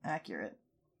is accurate.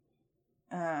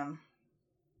 Let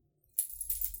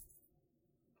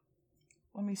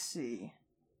me see.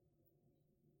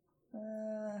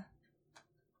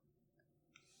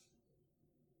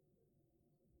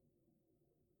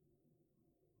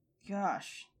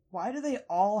 Gosh, why do they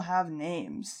all have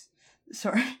names?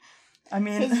 Sorry. I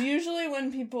mean... Because usually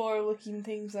when people are looking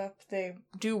things up, they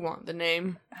do want the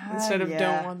name instead of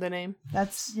don't want the name.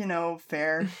 That's,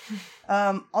 fair.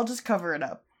 I'll just cover it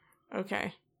up.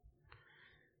 Okay.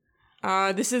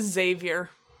 This is Xavier.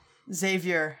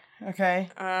 Xavier, okay.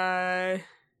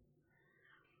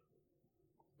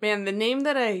 Man, the name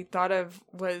that I thought of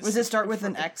was... Was it start with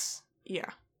an X?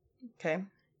 Yeah. Okay.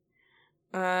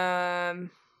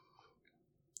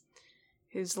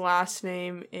 His last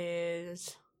name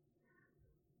is...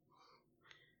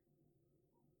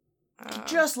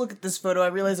 Just look at this photo. I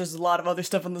realize there's a lot of other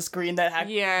stuff on the screen that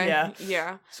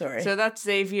Yeah. Sorry. So that's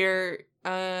Xavier.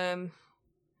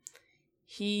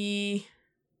 He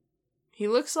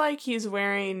looks like he's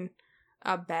wearing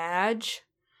a badge.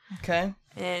 Okay.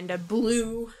 And a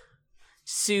blue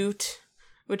suit,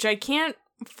 which I can't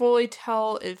fully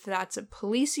tell if that's a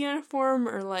police uniform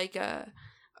or like a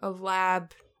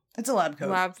lab. It's a lab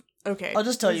coat. Okay. I'll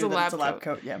just tell you that it's a lab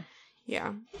coat. Yeah.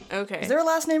 Yeah. Okay. Is there a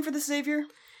last name for this Xavier?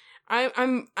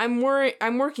 I'm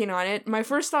working on it. My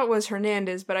first thought was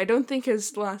Hernandez, but I don't think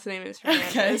his last name is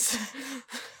Hernandez.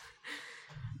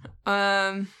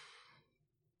 Okay.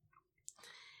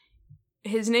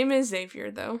 His name is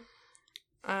Xavier, though.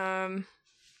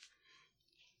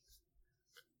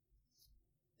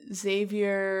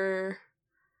 Xavier.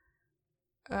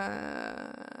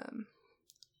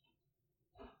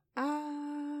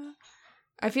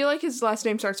 I feel like his last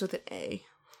name starts with an A.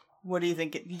 What do you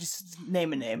think? You just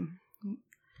name a name.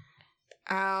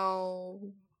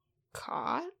 Alcott?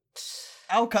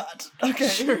 Alcott. Okay.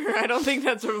 Sure. I don't think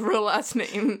that's a real last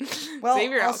name. Well,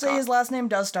 Xavier I'll say his last name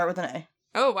does start with an A.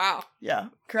 Oh, wow. Yeah.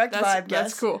 Correct vibe,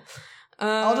 guess. That's cool.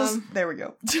 There we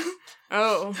go.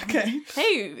 Oh. Okay.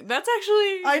 Hey, that's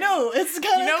actually... I know, it's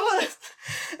kind of close.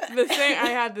 I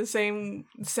had the same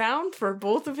sound for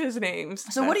both of his names.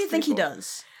 So what do you think he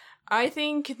does? I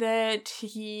think that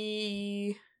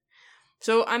he...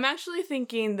 So I'm actually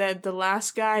thinking that the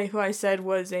last guy who I said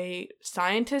was a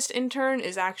scientist intern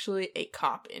is actually a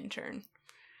cop intern.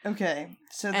 Okay,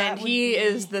 so that and he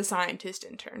is the scientist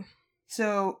intern.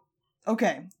 So,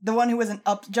 okay, the one who was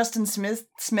Justin Smith,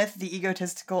 the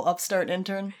egotistical upstart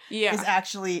intern, is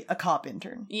actually a cop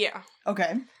intern. Yeah.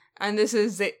 Okay. And this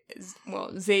is,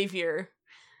 Xavier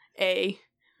A.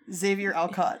 Xavier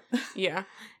Alcott. Yeah.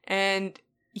 And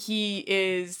he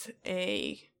is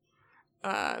a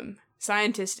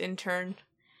scientist intern,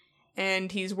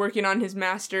 and he's working on his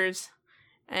master's,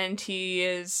 and he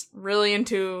is really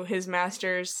into his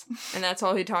master's, and that's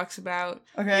all he talks about.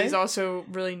 Okay. He's also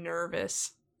really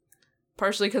nervous.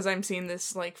 Partially because I'm seeing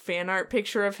this, like, fan art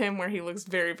picture of him where he looks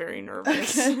very, very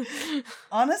nervous. Okay.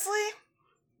 Honestly?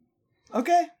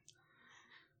 Okay.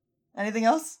 Anything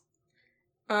else?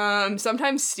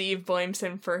 Sometimes Steve blames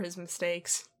him for his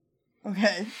mistakes.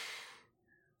 Okay.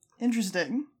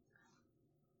 Interesting.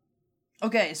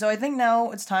 Okay, so I think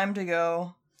now it's time to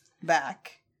go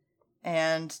back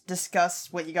and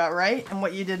discuss what you got right and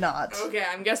what you did not. Okay,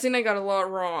 I'm guessing I got a lot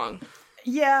wrong.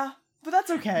 Yeah, but that's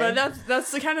okay. But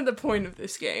that's the kind of the point of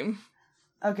this game.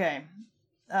 Okay.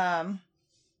 Let's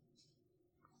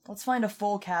find a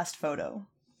full cast photo.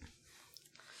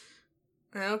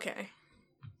 Okay.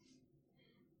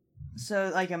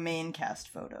 So, like a main cast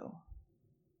photo.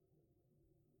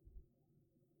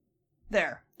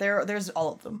 There's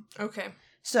all of them. Okay.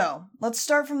 So, let's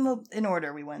start from in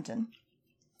order we went in.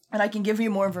 And I can give you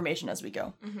more information as we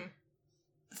go. Mm-hmm.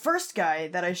 The first guy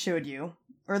that I showed you,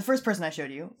 or the first person I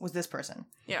showed you, was this person.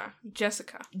 Yeah,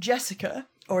 Jessica. Jessica,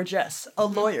 or Jess, a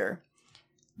lawyer.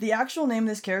 The actual name of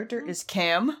this character is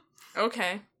Cam.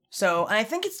 Okay. So, and I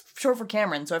think it's short for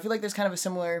Cameron, so I feel like there's kind of a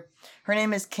similar... Her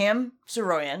name is Cam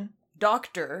Saroyan.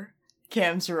 Dr.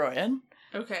 Cam Saroyan.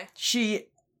 Okay. She,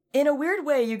 in a weird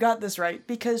way, you got this right,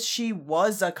 because she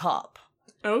was a cop.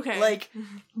 Okay. Like,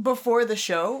 before the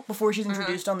show, before she's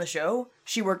introduced on the show,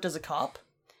 she worked as a cop.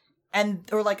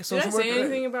 Or like a social worker. Did I say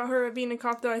anything about her being a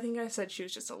cop, though? I think I said she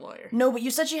was just a lawyer. No, but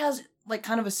you said she has, like,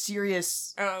 kind of a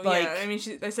serious... Oh, like, yeah. I mean,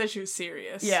 I said she was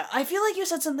serious. Yeah, I feel like you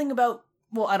said something about...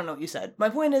 Well, I don't know what you said. My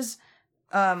point is,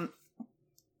 my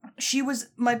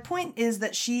point is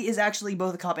that she is actually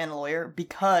both a cop and a lawyer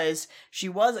because she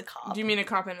was a cop. Do you mean a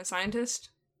cop and a scientist?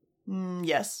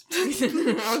 Yes.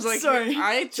 I was like, sorry.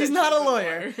 She's not a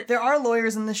lawyer. There are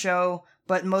lawyers in the show,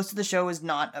 but most of the show is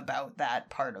not about that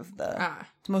part of the...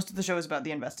 Most of the show is about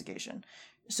the investigation.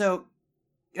 So,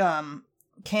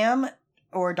 Cam,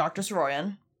 or Dr.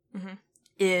 Saroyan,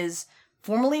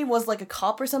 formerly was like a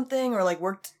cop or something, or like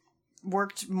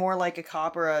worked more like a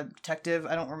cop or a detective,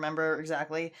 I don't remember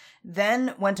exactly,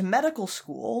 then went to medical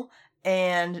school,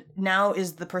 and now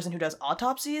is the person who does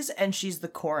autopsies, and she's the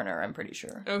coroner, I'm pretty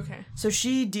sure. Okay. So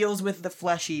she deals with the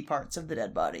fleshy parts of the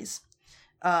dead bodies.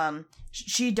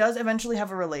 She does eventually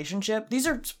have a relationship. These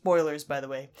are spoilers, by the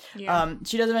way. Yeah.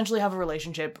 She does eventually have a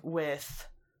relationship with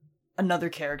another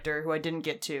character who I didn't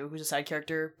get to, who's a side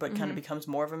character, but kind of becomes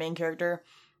more of a main character.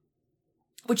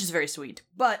 Which is very sweet.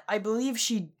 But I believe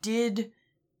she did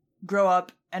grow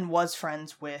up and was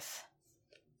friends with...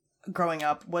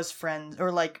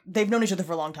 or like, they've known each other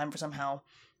for a long time for somehow.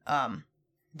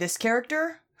 This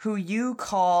character, who you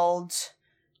called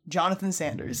Jonathan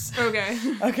Sanders. Okay.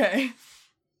 Okay.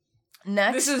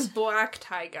 Next... This is Black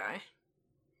Tie Guy.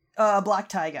 Black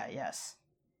Tie Guy, yes.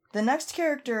 The next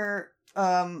character,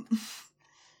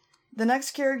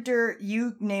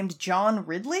 you named John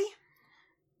Ridley,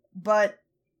 but...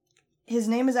 His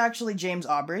name is actually James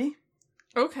Aubrey.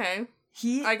 Okay.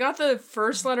 I got the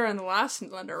first letter and the last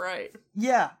letter right.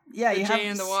 Yeah. The you J have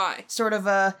and the Y. Sort of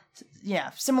a,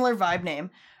 similar vibe name.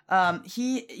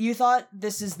 You thought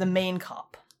this is the main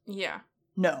cop. Yeah.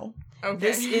 No.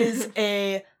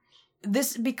 Okay.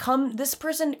 This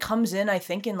person comes in, I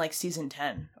think, in like season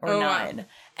 10 or 9. Wow.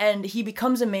 And he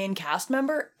becomes a main cast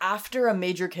member after a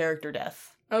major character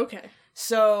death. Okay.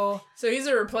 So he's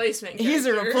a replacement character. He's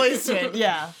a replacement,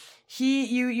 yeah.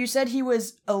 You said he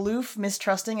was aloof,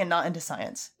 mistrusting, and not into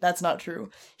science. That's not true.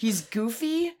 He's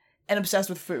goofy and obsessed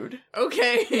with food.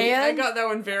 Okay. And I got that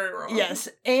one very wrong. Yes.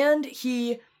 And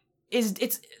the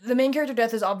main character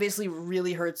death is obviously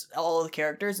really hurts all of the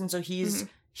characters, and so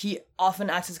he often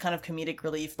acts as kind of comedic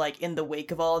relief, like in the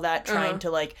wake of all of that, trying to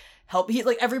like help.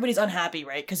 Everybody's unhappy,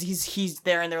 right? Because he's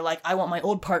there and they're like, I want my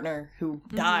old partner who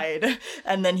died.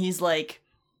 And then he's like,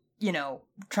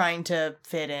 trying to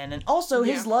fit in. And also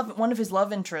one of his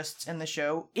love interests in the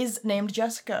show is named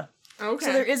Jessica. Okay.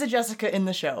 So there is a Jessica in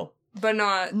the show. But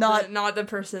not the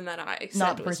person that I said.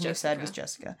 Not the person you said was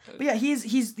Jessica. Okay. But yeah,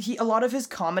 he a lot of his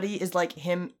comedy is like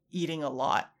him eating a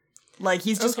lot. Like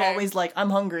he's just always like,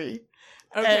 I'm hungry.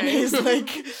 Okay. And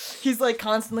he's like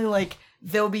constantly like,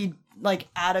 they'll be like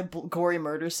at a gory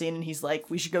murder scene and he's like,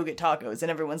 we should go get tacos, and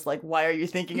everyone's like, why are you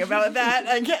thinking about that?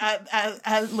 Like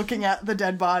as looking at the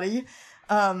dead body.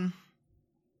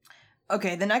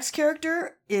 Okay, the next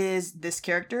character is this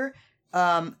character,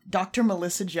 Dr.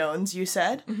 Melissa Jones, you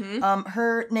said.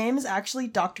 Her name is actually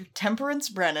Dr. Temperance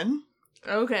Brennan.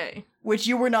 Okay. Which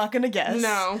you were not gonna guess.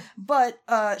 No. But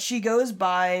she goes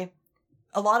by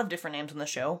a lot of different names on the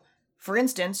show. For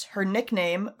instance, her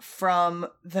nickname from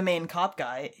the main cop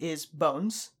guy is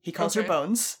Bones. He calls her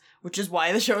Bones, which is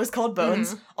why the show is called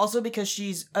Bones. Also because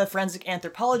she's a forensic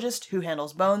anthropologist who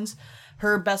handles bones.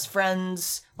 Her best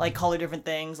friends, like, call her different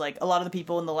things. Like, a lot of the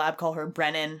people in the lab call her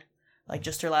Brennan, like,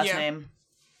 just her last name.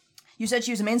 You said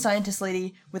she was a main scientist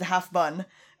lady with a half bun.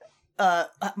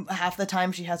 Half the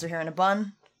time she has her hair in a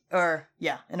bun. In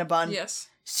a bun. Yes.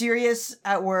 Serious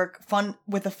at work, fun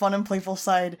with a fun and playful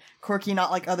side, quirky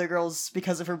not like other girls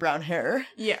because of her brown hair.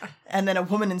 Yeah. And then a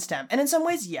woman in STEM. And in some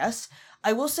ways, yes.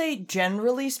 I will say,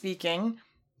 generally speaking,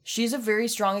 she's a very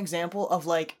strong example of,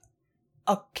 like,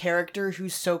 a character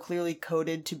who's so clearly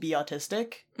coded to be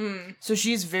autistic. So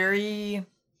she's very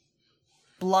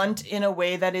blunt in a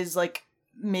way that is, like,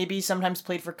 maybe sometimes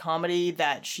played for comedy,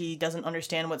 that she doesn't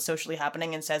understand what's socially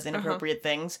happening and says inappropriate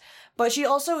things. But she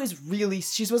also is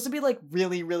she's supposed to be, like,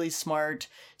 really, really smart,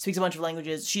 speaks a bunch of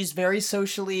languages. She's very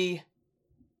socially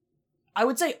I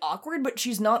would say awkward, but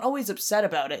she's not always upset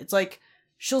about it. It's like,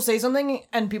 she'll say something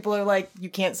and people are like, you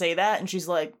can't say that. And she's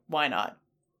like, why not?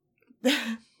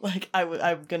 Like,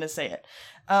 I'm gonna say it.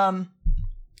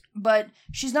 But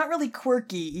she's not really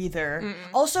quirky either.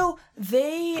 Mm-mm. Also,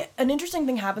 an interesting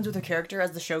thing happens with her character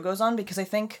as the show goes on, because I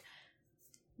think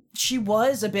she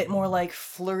was a bit more, like,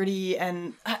 flirty,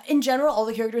 and in general, all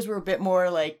the characters were a bit more,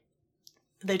 like,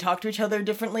 they talked to each other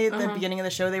differently at the beginning of the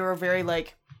show. They were very,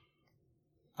 like,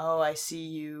 oh, I see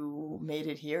you made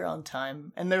it here on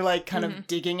time. And they're, like, kind of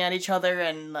digging at each other,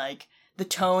 and, like, the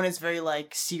tone is very,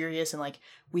 like, serious and, like,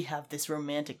 we have this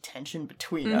romantic tension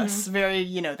between us. Very,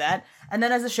 that. And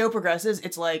then as the show progresses,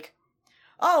 it's like,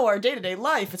 oh, our day-to-day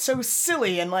life, it's so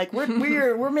silly, and, like,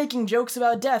 we're making jokes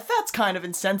about death. That's kind of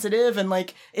insensitive, and,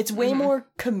 like, it's way more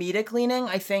comedic leaning,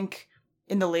 I think,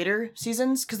 in the later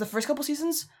seasons, because the first couple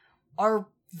seasons are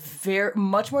very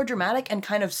much more dramatic and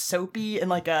kind of soapy in,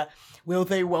 like, a will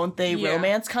they, won't they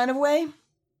romance kind of way.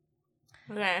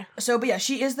 Okay. So, but yeah,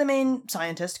 she is the main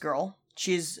scientist girl.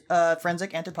 She's a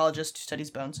forensic anthropologist who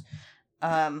studies bones.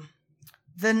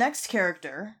 The next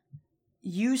character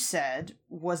you said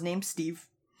was named Steve.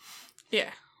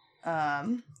 Yeah.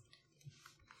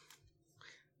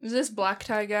 Is this black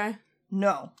tie guy?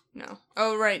 No. No.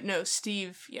 Oh, right. No,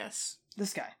 Steve. Yes.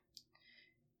 This guy.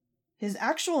 His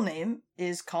actual name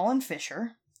is Colin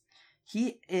Fisher.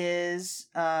 He is,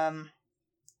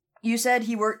 you said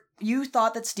you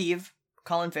thought that Steve,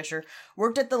 Colin Fisher,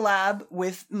 worked at the lab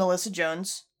with Melissa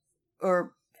Jones,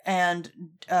 and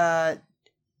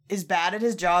is bad at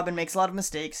his job and makes a lot of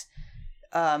mistakes,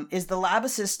 is the lab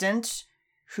assistant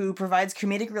who provides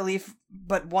comedic relief,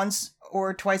 but once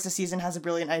or twice a season has a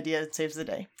brilliant idea that saves the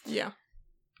day. Yeah.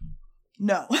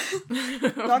 No.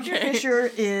 Okay. Dr.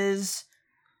 Fisher is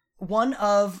one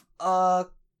of,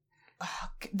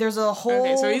 there's a whole...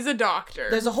 Okay, so he's a doctor.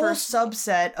 There's a whole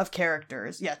subset of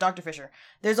characters. Yeah, Dr. Fisher.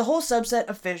 There's a whole subset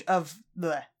of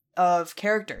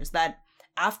characters that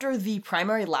after the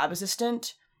primary lab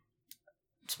assistant...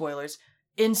 Spoilers.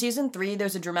 In season 3,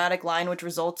 there's a dramatic line which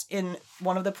results in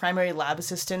one of the primary lab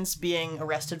assistants being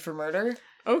arrested for murder.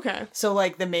 Okay. So,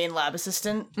 like, the main lab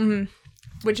assistant. Mm-hmm.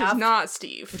 Which is not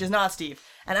Steve. Which is not Steve.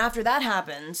 And after that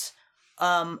happens,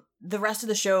 the rest of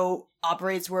the show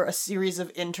operates where a series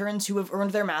of interns who have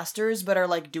earned their masters but are,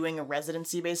 like, doing a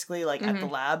residency, basically, like, at the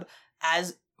lab,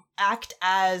 act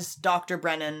as Dr.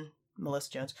 Brennan,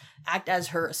 Melissa Jones, act as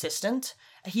her assistant.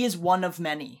 He is one of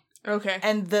many. Okay.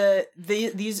 And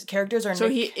these characters are... So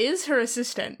he is her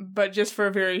assistant, but just for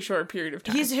a very short period of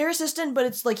time. He's her assistant, but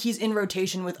it's like he's in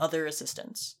rotation with other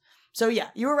assistants. So yeah,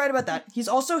 you were right about that. He's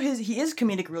also he is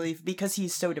comedic relief because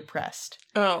he's so depressed.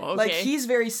 Oh, okay. Like, he's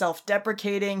very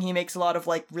self-deprecating. He makes a lot of,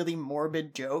 like, really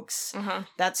morbid jokes. Uh-huh.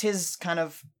 That's his kind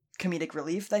of comedic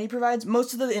relief that he provides.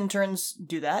 Most of the interns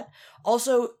do that.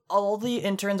 Also, all the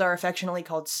interns are affectionately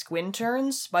called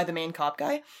squinterns by the main cop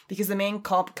guy, because the main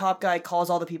cop guy calls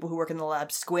all the people who work in the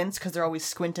lab squints because they're always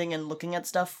squinting and looking at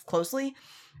stuff closely.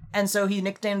 And so he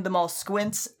nicknamed them all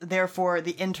squints, therefore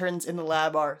the interns in the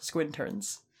lab are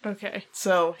squinterns. Okay.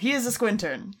 So, he is a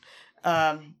squintern.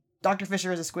 Dr.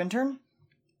 Fisher is a squintern.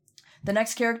 The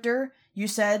next character, you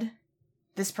said,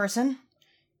 this person,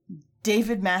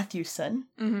 David Mathewson.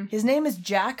 Mm-hmm. His name is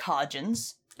Jack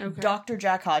Hodgins. Okay. Dr.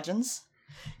 Jack Hodgins.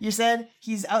 You said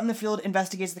he's out in the field,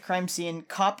 investigates the crime scene,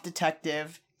 cop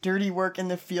detective, dirty work in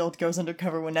the field, goes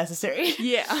undercover when necessary.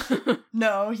 Yeah.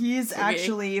 No, he's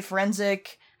actually a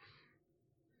forensic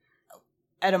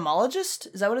etymologist?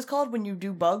 Is that what it's called when you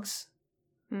do bugs?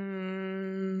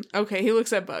 Okay, he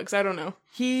looks at bugs. I don't know.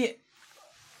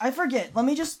 I forget. Let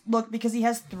me just look, because he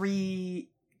has 3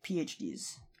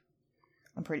 PhDs.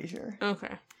 I'm pretty sure.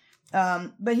 Okay.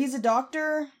 But he's a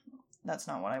doctor. That's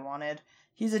not what I wanted.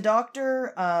 He's a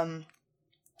doctor,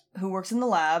 who works in the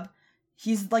lab.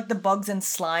 He's, like, the bugs and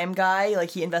slime guy.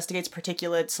 Like, he investigates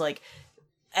particulates, like,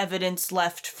 evidence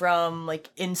left from, like,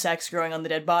 insects growing on the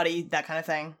dead body, that kind of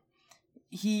thing.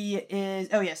 He is...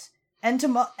 Oh, yes.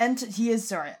 He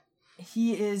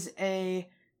is a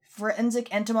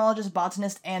forensic entomologist,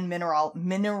 botanist, and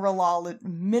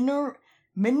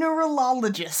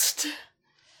mineralologist.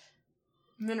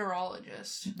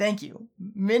 Mineralogist. Thank you.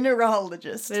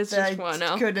 Mineralogist. There's just one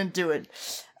now. Couldn't do it.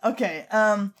 Okay,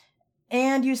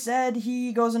 and you said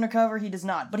he goes undercover, he does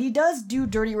not. But he does do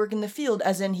dirty work in the field,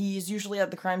 as in he's usually at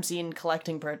the crime scene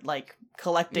collecting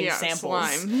samples.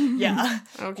 Slime. Yeah.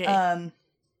 Okay.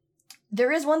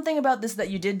 There is one thing about this that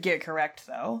you did get correct,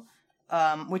 though,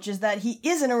 which is that he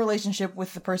is in a relationship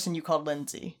with the person you called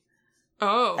Lindsay.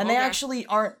 Oh, and they actually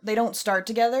they don't start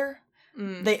together.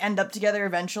 They end up together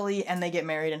eventually, and they get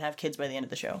married and have kids by the end of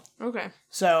the show. Okay.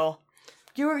 So,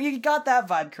 you got that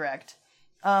vibe correct.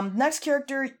 Next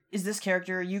character is this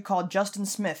character you called Justin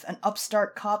Smith, an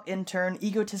upstart cop intern,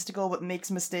 egotistical but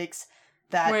makes mistakes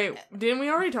that... Wait, didn't we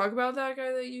already talk about that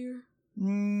guy that you...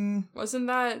 Wasn't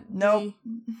that... Nope.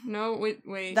 No,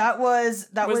 wait. That was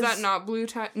that not Blue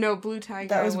Tie... No, Blue Tie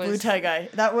guy That was Blue Tie guy.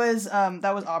 That was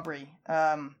Aubrey.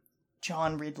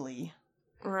 John Ridley.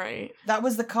 Right. That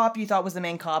was the cop you thought was the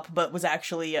main cop, but was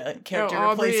actually a character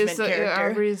replacement character. Yeah,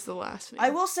 Aubrey is the last name.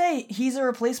 I will say, he's a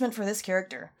replacement for this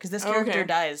character, because this character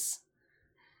dies.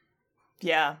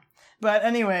 Yeah. But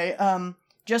anyway,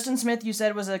 Justin Smith, you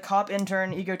said, was a cop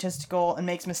intern, egotistical, and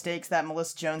makes mistakes that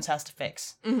Melissa Jones has to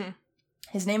fix. Mm-hmm.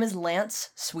 His name is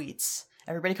Lance Sweets.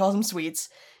 Everybody calls him Sweets.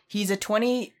 He's a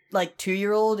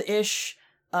 2-year-old-ish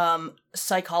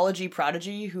psychology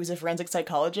prodigy who's a forensic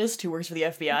psychologist who works for the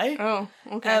FBI. Oh,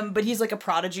 okay. But he's like a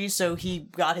prodigy, so he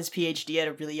got his PhD at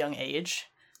a really young age.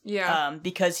 Yeah.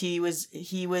 Because he was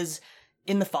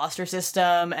in the foster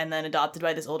system and then adopted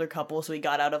by this older couple, so he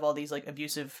got out of all these like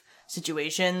abusive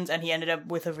situations, and he ended up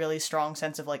with a really strong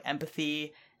sense of like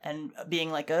empathy and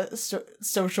being like a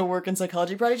social work and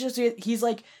psychology prodigy. So he's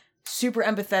like super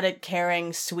empathetic,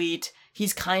 caring, sweet.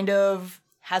 He's kind of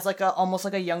has like almost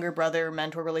like a younger brother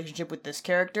mentor relationship with this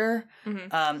character.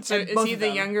 Mm-hmm. So is he the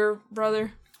younger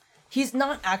brother? He's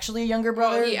not actually a younger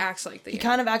brother. Well, he acts like the. He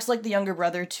kind of acts like the younger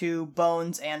brother to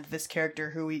Bones and this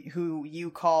character who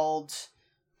you called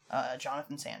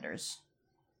Jonathan Sanders.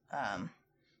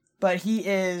 But he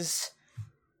is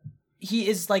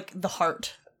like the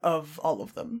heart of all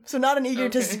of them. So not an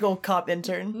egotistical cop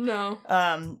intern. No.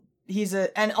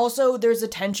 And also there's a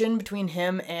tension between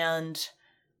him and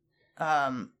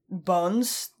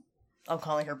Bones. I'm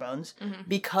calling her Bones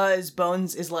because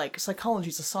Bones is like,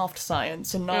 psychology's a soft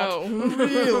science and not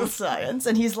real science,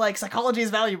 and he's like, psychology is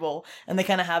valuable, and they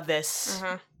kind of have this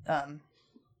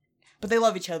but they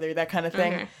love each other, that kind of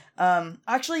thing.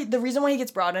 Actually, the reason why he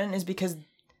gets brought in is because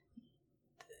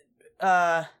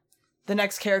the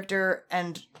next character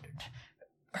and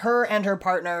her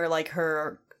partner, like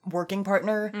her working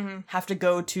partner, have to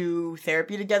go to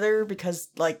therapy together because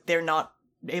like they're not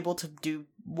able to do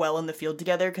well in the field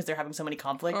together because they're having so many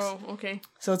conflicts. Oh, okay.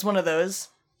 So it's one of those,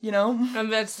 you know?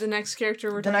 And that's the next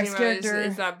character we're talking about.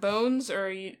 Is that Bones,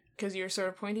 or because you're sort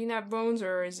of pointing at Bones,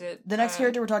 or is it... The next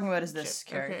character we're talking about is this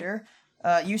character.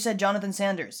 You said Jonathan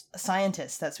Sanders, a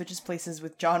scientist that switches places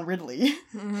with John Ridley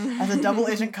as a double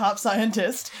agent cop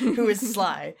scientist who is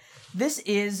sly. This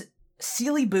is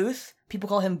Seeley Booth. People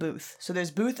call him Booth. So there's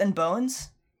Booth and Bones,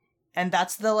 and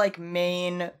that's the like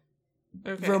main...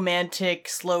 romantic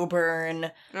slow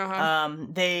burn.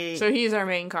 So he's our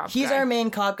main cop guy. He's our main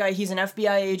cop guy. He's an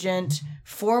FBI agent,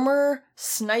 former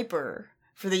sniper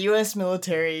for the US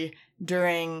military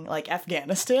during like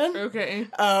Afghanistan. Okay.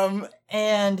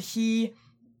 And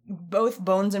both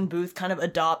Bones and Booth kind of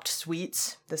adopt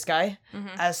Sweets, this guy,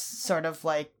 as sort of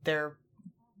like their,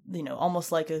 you know,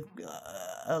 almost like a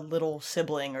little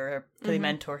sibling, or they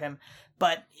mentor him.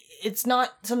 But it's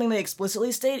not something they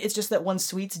explicitly state. It's just that when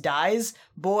Sweets dies,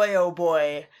 boy, oh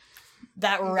boy,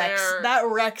 that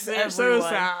wrecks everyone. So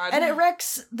sad. And it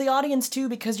wrecks the audience too,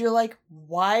 because you're like,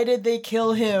 why did they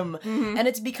kill him? And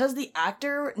it's because the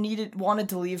actor wanted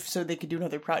to leave so they could do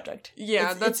another project.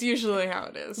 Yeah, that's usually how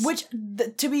it is. Which,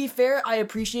 to be fair, I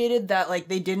appreciated that, like,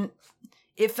 they didn't...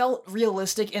 It felt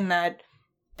realistic in that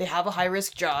they have a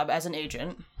high-risk job as an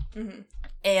agent,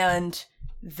 and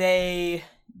they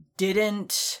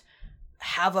didn't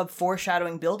have a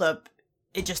foreshadowing build-up.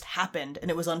 It just happened,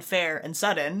 and it was unfair and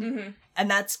sudden, and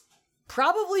that's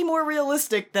probably more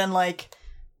realistic than, like,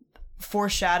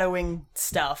 foreshadowing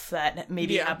stuff that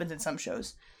maybe happens in some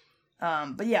shows.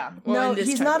 But yeah, no,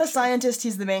 he's not a scientist,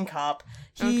 he's the main cop.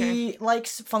 He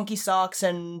likes funky socks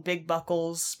and big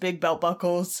belt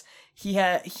buckles.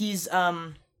 He's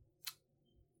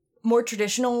more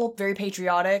traditional, very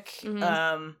patriotic.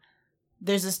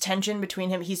 There's this tension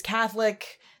between him. He's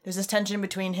Catholic. There's this tension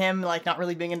between him, like, not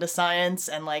really being into science,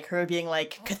 and, like, her being,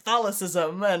 like,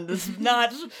 Catholicism, and it's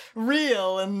not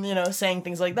real, and, you know, saying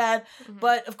things like that.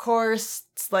 But, of course,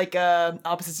 it's like a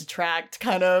opposites attract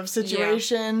kind of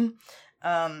situation.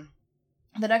 The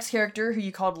next character, who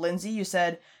you called Lindsay, you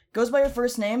said, goes by her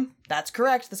first name. That's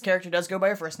correct. This character does go by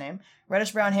her first name.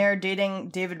 Reddish brown hair, dating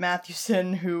David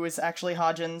Mathewson, who is actually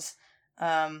Hodgins.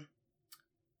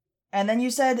 And then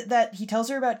you said that he tells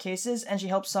her about cases and she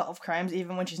helps solve crimes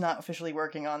even when she's not officially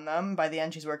working on them. By the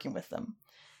end, she's working with them.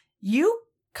 You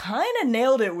kind of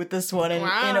nailed it with this one in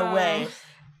a way.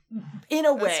 In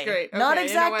a way. That's great. Okay, not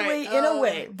exactly in a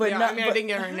way. But I didn't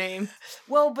get her name.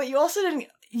 Well, but you also didn't...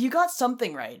 You got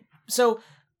something right. So,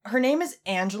 her name is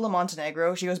Angela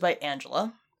Montenegro. She goes by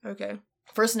Angela. Okay.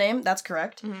 First name, that's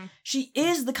correct. Mm-hmm. She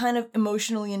is the kind of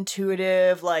emotionally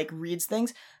intuitive, like, reads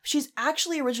things. She's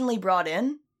actually originally brought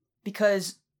in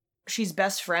because she's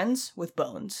best friends with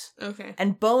Bones. Okay.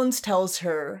 And Bones tells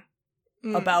her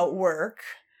about work.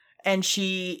 And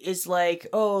she is like,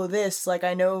 oh, this, like,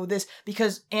 I know this.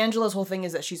 Because Angela's whole thing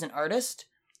is that she's an artist.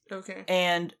 Okay.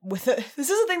 And this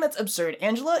is a thing that's absurd.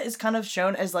 Angela is kind of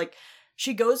shown as, like,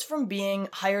 she goes from being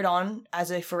hired on as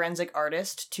a forensic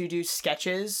artist to do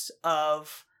sketches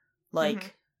of,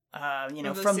 like,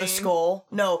 from the skull.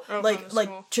 No, like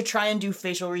to try and do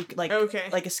facial, like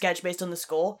a sketch based on the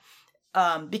skull.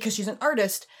 Because she's an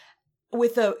artist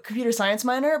with a computer science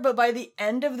minor, but by the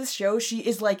end of the show, she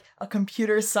is, like, a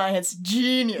computer science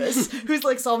genius who's,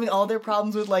 like, solving all their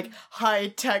problems with, like,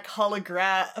 high-tech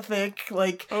holographic,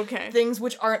 like, things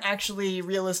which aren't actually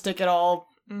realistic at all.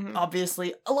 Mm-hmm.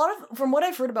 Obviously, from what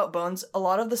I've heard about Bones, a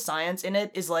lot of the science in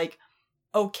it is, like,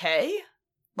 okay.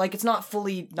 Like, it's not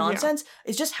fully nonsense. Yeah.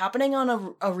 It's just happening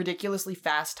on a ridiculously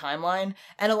fast timeline,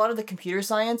 and a lot of the computer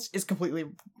science is completely,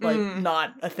 like,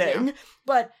 not a thing. Yeah.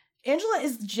 But Angela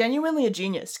is genuinely a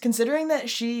genius, considering that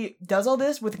she does all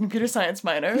this with a computer science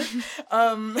minor.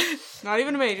 Not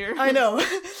even a major. I know.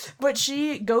 But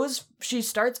she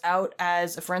starts out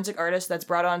as a forensic artist that's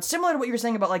brought on, similar to what you were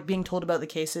saying about, like, being told about the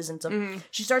cases and stuff. Mm-hmm.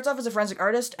 She starts off as a forensic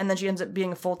artist, and then she ends up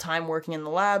being full-time working in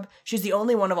the lab. She's the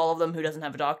only one of all of them who doesn't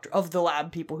have a doctorate, of the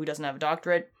lab people who doesn't have a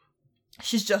doctorate.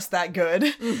 She's just that good.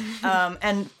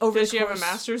 And over Does she have a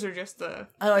master's or just the...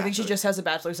 Oh, I think she just has a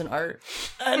bachelor's in art.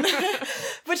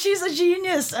 But she's a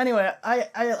genius. Anyway,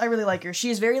 I really like her.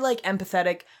 She's very, like,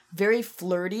 empathetic, very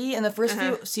flirty. In the first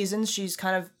few seasons, she's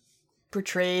kind of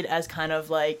portrayed as kind of,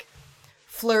 like,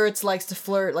 likes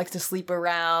to sleep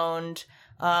around.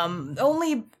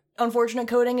 Only unfortunate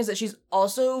coding is that she's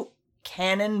also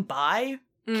canon bi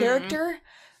character.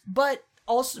 But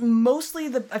also,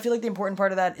 mostly, I feel like the important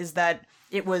part of that is that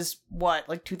it was,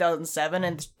 2007,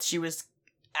 and she was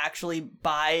actually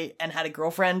bi and had a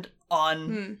girlfriend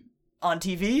on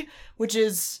TV, which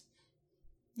is,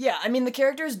 yeah, I mean, the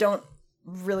characters don't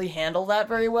really handle that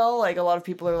very well. Like, a lot of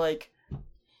people are, like,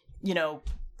 you know,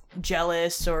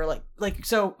 jealous, or,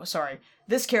 sorry,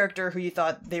 this character who you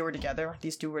thought they were together,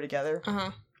 these two were together,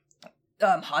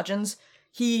 Hodgins,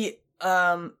 he,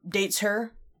 dates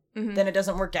her, then it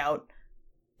doesn't work out.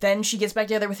 Then she gets back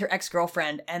together with her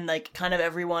ex-girlfriend, and, like, kind of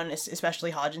everyone,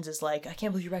 especially Hodgins, is like, I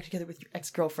can't believe you're back together with your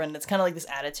ex-girlfriend. It's kind of like this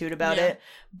attitude about it.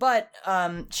 But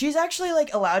she's actually,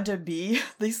 like, allowed to be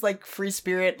this, like, free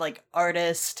spirit, like,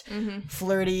 artist,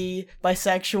 flirty,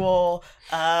 bisexual,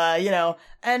 you know,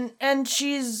 and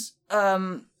she's,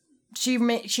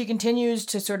 she continues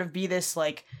to sort of be this,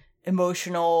 like,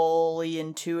 emotionally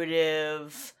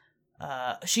intuitive,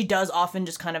 she does often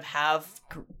just kind of have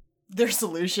their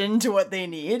solution to what they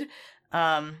need.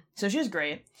 So she's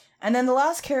great. And then the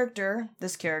last character,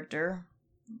 this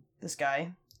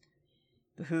guy,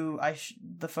 who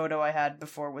the photo I had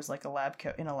before was like in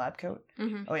a lab coat.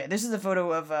 Oh yeah, this is a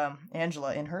photo of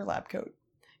Angela in her lab coat,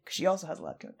 because she also has a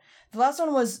lab coat. The last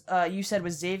one was, you said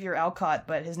was Xavier Alcott,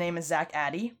 but his name is Zach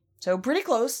Addy. So pretty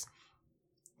close.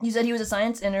 You said he was a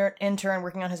science intern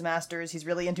working on his master's. He's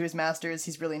really into his master's.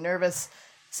 He's really nervous.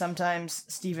 Sometimes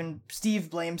Steve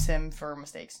blames him for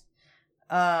mistakes.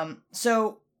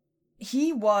 So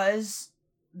he was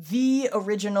the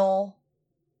original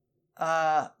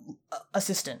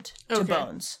assistant to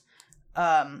Bones,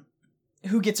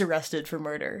 who gets arrested for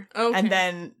murder. Okay. And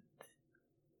then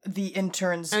the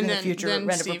interns in the future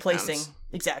end up replacing.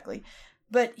 Exactly.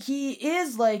 But he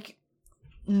is, like,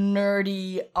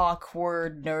 nerdy,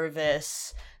 awkward,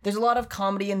 nervous. There's a lot of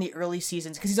comedy in the early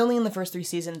seasons, because he's only in the first 3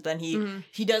 seasons. Then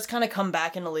he does kind of come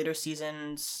back in the later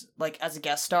seasons, like, as a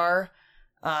guest star.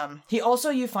 He also,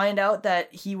 you find out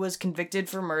that he was convicted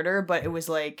for murder, but it was,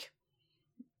 like,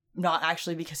 not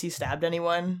actually because he stabbed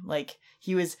anyone. Like,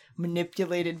 he was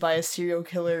manipulated by a serial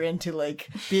killer into, like,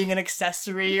 being an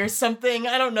accessory or something.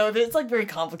 I don't know. It's, like, very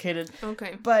complicated.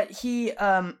 Okay. But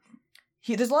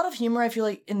there's a lot of humor, I feel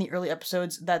like, in the early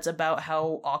episodes that's about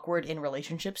how awkward in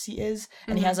relationships he is,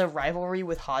 and he has a rivalry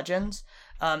with Hodgins.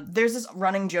 There's this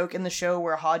running joke in the show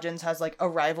where Hodgins has, like, a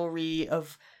rivalry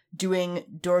of doing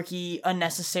dorky,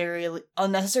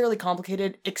 unnecessarily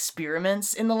complicated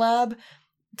experiments in the lab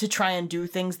to try and do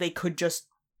things they could just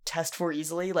test for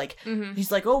easily. Like,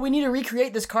 he's like, oh, we need to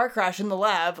recreate this car crash in the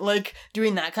lab, like,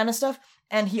 doing that kind of stuff.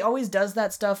 And he always does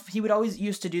that stuff. He would always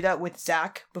used to do that with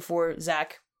Zach before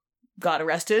Zach got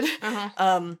arrested.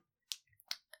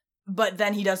 But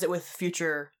then he does it with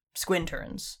future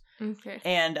Squinterns. Okay.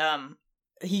 And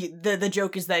the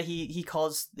joke is that he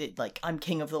calls it like, I'm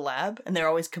king of the lab, and they're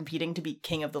always competing to be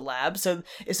king of the lab. So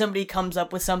if somebody comes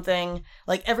up with something,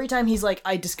 like every time he's like,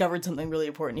 I discovered something really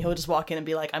important, he'll just walk in and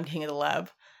be like, I'm king of the lab.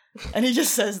 And he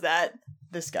just says that,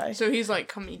 this guy. So he's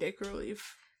like comedic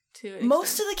relief too.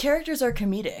 Most of the characters are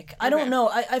comedic. Okay. I don't know.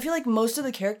 I feel like most of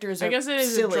the characters are silly. I guess it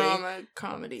is silly. A drama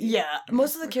comedy. Yeah,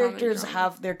 most of the characters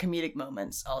have their comedic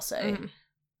moments, I'll say.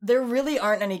 There really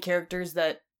aren't any characters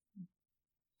that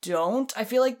don't. I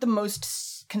feel like the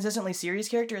most consistently serious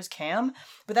character is Cam,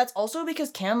 but that's also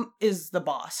because Cam is the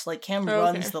boss. Like, Cam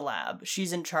runs the lab.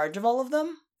 She's in charge of all of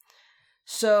them.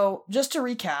 So, just to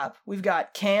recap, we've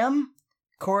got Cam,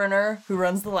 coroner, who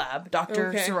runs the lab,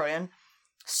 Dr. Saroyan,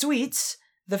 Sweets,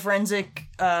 the forensic,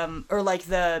 or like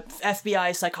the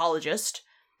FBI psychologist,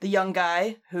 the young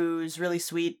guy who's really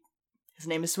sweet. His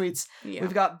name is Sweets. Yeah.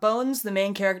 We've got Bones, the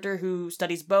main character who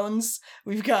studies bones.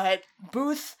 We've got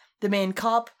Booth, the main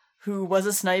cop who was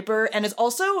a sniper and is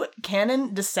also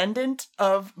canon descendant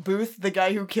of Booth, the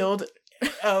guy who killed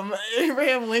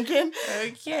Abraham Lincoln.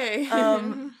 Okay.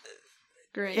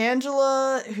 Great.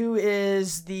 Angela, who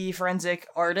is the forensic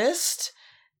artist,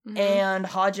 and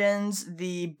Hodgins,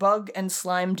 the bug and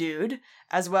slime dude,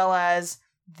 as well as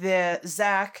the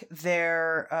Zach,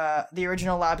 the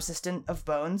original lab assistant of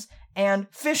Bones, and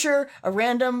Fisher, a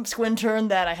random squintern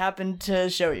that I happened to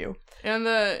show you. And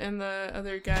the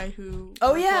other guy who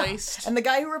replaced... and the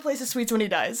guy who replaces Sweets when he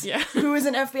dies. Yeah. Who is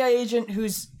an FBI agent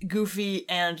who's goofy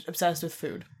and obsessed with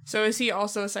food. So is he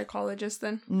also a psychologist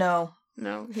then? No.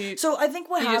 So I think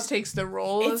what he just takes the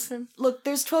role of him? Look,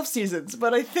 there's 12 seasons,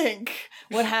 but I think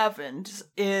what happened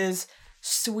is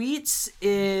Sweets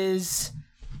is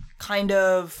kind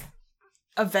of...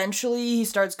 Eventually, he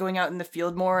starts going out in the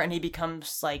field more, and he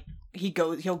becomes, like...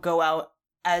 He'll go out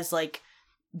as, like,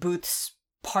 Booth's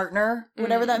partner,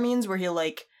 whatever that means, where he'll,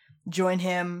 like, join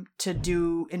him to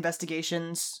do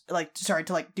investigations,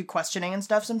 to do questioning and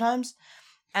stuff sometimes.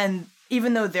 And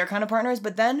even though they're kind of partners,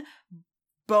 but then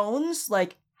Bones,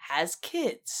 like, has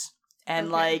kids. And,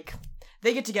 like,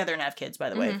 they get together and have kids, by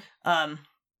the way.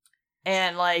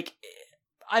 And, like,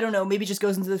 I don't know, maybe just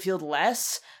goes into the field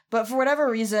less, but for whatever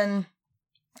reason,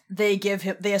 they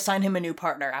assign him a new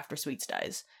partner after Sweets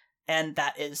dies. And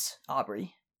that is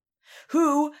Aubrey,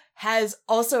 who has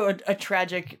also a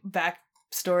tragic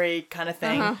backstory kind of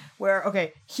thing, where,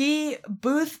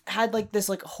 Booth had, like, this,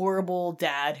 like, horrible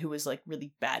dad who was, like,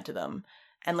 really bad to them.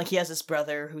 And, like, he has this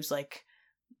brother who's, like,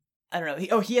 I don't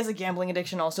know, he has a gambling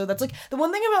addiction also. That's, like, the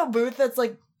one thing about Booth that's,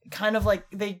 like, kind of, like,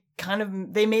 they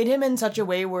made him in such a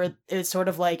way where it's sort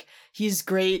of, like, he's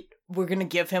great, we're gonna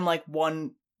give him, like,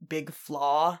 one big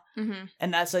flaw,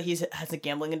 and that's that he has a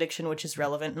gambling addiction, which is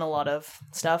relevant in a lot of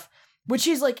stuff, which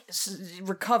he's like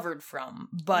recovered from,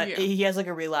 but he has like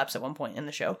a relapse at one point in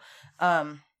the show.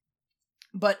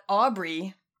 But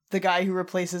Aubrey, the guy who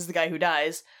replaces the guy who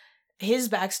dies, his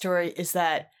backstory is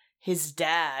that his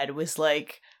dad was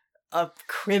like a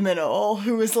criminal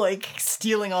who was like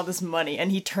stealing all this money,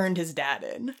 and he turned his dad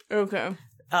in. Okay.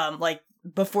 Like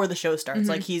before the show starts,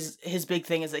 like his big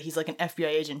thing is that he's like an FBI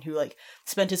agent who like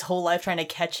spent his whole life trying to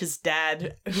catch his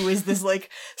dad, who is this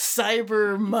like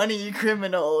cyber money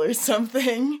criminal or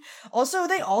something. Also,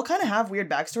 they all kind of have weird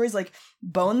backstories. Like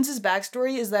Bones'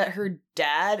 backstory is that her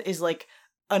dad is like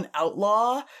an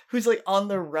outlaw who's like on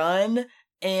the run,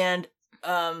 and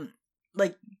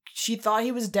like she thought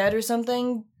he was dead or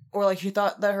something, or like she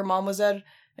thought that her mom was dead,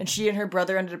 and she and her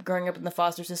brother ended up growing up in the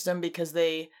foster system because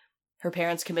her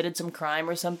parents committed some crime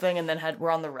or something and then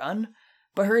were on the run.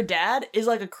 But her dad is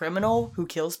like a criminal who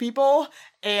kills people,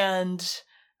 and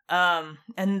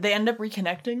they end up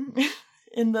reconnecting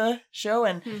in the show,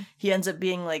 and he ends up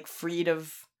being like freed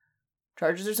of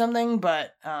charges or something.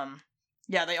 But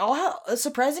they all have a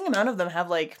surprising amount of them have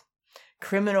like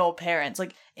criminal parents.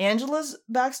 Like Angela's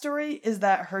backstory is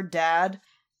that her dad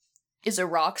is a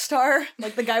rock star,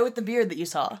 like the guy with the beard that you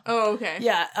saw. Oh, okay.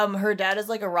 Yeah, her dad is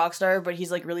like a rock star, but he's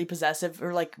like really possessive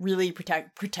or like really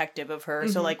protective of her.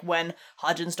 So like when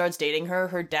Hodgins starts dating her,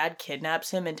 her dad kidnaps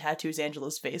him and tattoos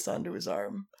Angela's face onto his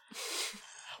arm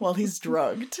while he's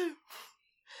drugged.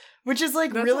 Which is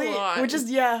like which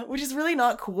is really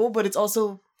not cool, but it's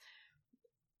also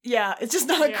it's just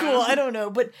not cool. I don't know,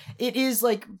 but it is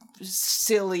like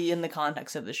silly in the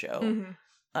context of the show.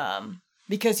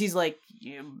 Because he's like,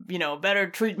 you know, better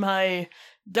treat my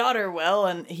daughter well,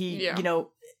 and he, you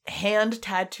know, hand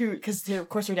tattoo, because of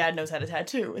course her dad knows how to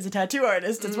tattoo, is a tattoo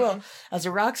artist as well, as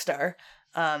a rock star.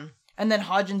 And then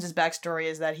Hodgins' backstory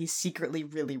is that he's secretly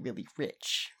really, really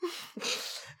rich.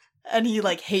 And he,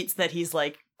 like, hates that he's,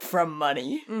 like, from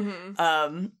money.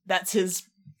 That's his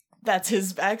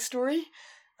backstory.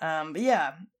 But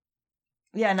yeah.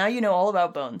 Yeah, now you know all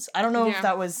about Bones. I don't know if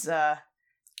that was...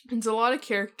 It's a lot of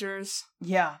characters.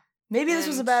 Yeah. Maybe this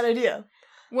was a bad idea.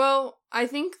 Well, I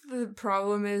think the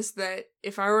problem is that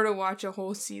if I were to watch a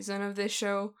whole season of this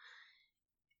show,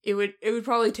 it would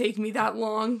probably take me that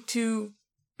long to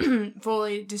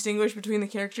fully distinguish between the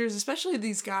characters, especially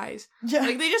these guys. Yeah.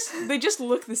 Like, they just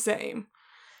look the same.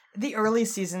 The early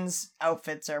seasons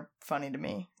outfits are funny to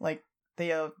me. Like,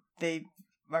 they are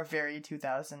very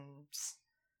 2000s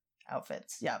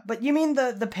outfits. Yeah. But you mean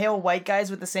the pale white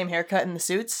guys with the same haircut and the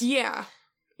suits? Yeah.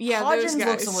 Yeah, Hodgins those guys.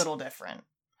 looks a little different.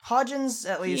 Hodgins,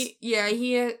 at least...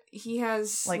 He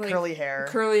has... Like curly hair.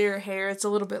 Curlier hair. It's a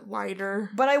little bit lighter.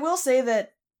 But I will say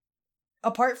that,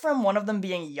 apart from one of them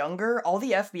being younger, all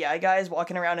the FBI guys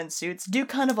walking around in suits do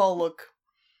kind of all look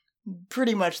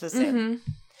pretty much the same.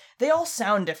 Mm-hmm. They all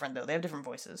sound different, though. They have different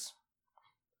voices.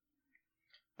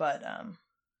 But,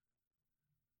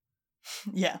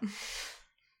 yeah.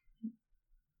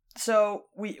 So,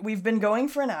 we've been going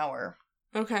for an hour.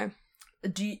 Okay.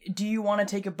 Do you want to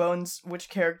take a Bones which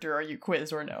character are you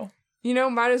quiz or no?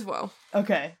 Might as well.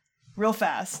 Okay. Real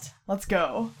fast. Let's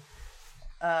go.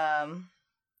 What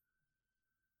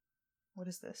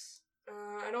is this?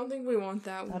 I don't think we want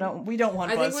that one. We don't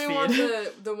want BuzzFeed. I think we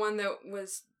want the one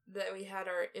that we had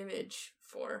our image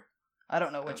for. I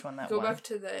don't know which one that was. Go back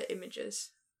to the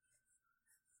images.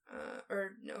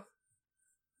 Or no.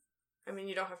 I mean,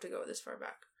 you don't have to go this far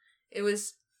back. It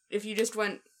was, if you just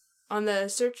went on the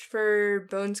search for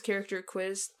Bones character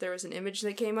quiz, there was an image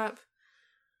that came up.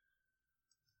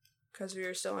 Because we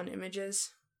were still on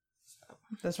images.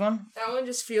 This one? That one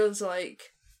just feels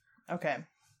like... Okay.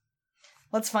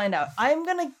 Let's find out. I'm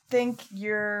gonna think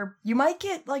you might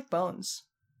get, like, Bones.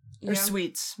 Or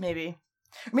Sweets, maybe.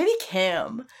 Or maybe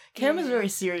Cam. Cam is very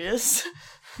serious.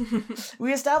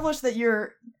 We established that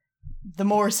you're the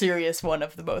more serious one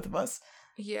of the both of us.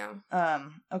 Yeah.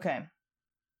 Okay.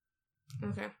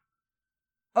 Okay.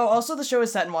 Oh, also the show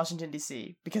is set in Washington,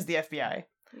 D.C. because the FBI.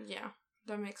 Yeah,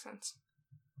 that makes sense.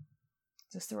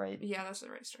 Is this the right? Yeah, that's the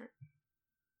right start.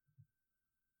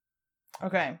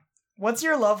 Okay. What's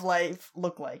your love life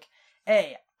look like?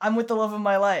 A, I'm with the love of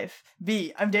my life.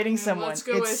 B, I'm dating someone. Let's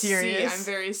go it's with serious. C, I'm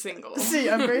very single. C,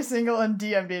 I'm very single. And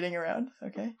D, I'm dating around.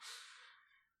 Okay.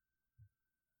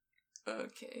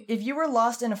 Okay. If you were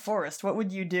lost in a forest, what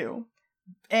would you do?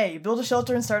 A, build a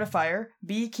shelter and start a fire.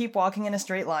 B, keep walking in a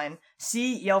straight line.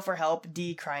 C, yell for help.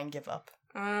 D, cry and give up.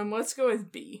 Let's go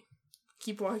with B.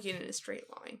 Keep walking in a straight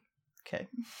line. Okay.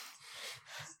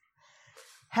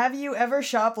 Have you ever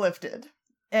shoplifted?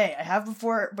 A, I have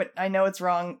before, but I know it's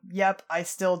wrong. Yep, I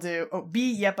still do. Oh,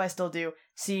 B, yep, I still do.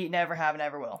 C, never have,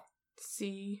 never will.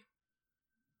 C.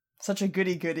 Such a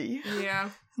goody-goody. Yeah.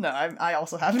 No, I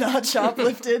also have not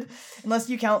shoplifted. Unless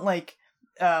you count, like,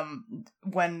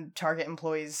 when Target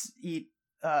employees eat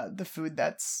the food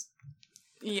that's...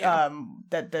 Yeah.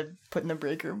 That they put in the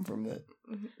break room from the...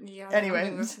 Yeah.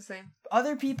 Anyway, that's the same.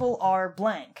 Other people are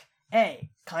blank. A,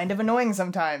 kind of annoying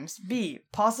sometimes. B,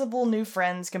 possible new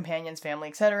friends, companions, family,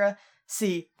 etc.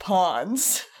 C,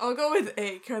 pawns. I'll go with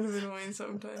A, kind of annoying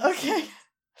sometimes. Okay.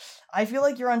 I feel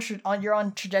like you're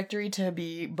on trajectory to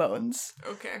be Bones.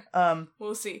 Okay.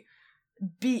 We'll see.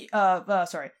 B,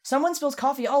 sorry. Someone spills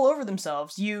coffee all over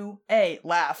themselves. You, A,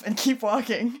 laugh and keep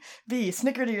walking. B,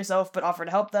 snicker to yourself but offer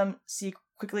to help them. C,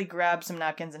 quickly grab some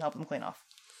napkins and help them clean off.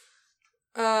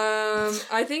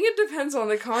 I think it depends on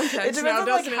the context. It depends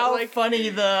on, how funny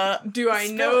the... Do I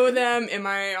know them? Am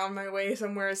I on my way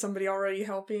somewhere? Is somebody already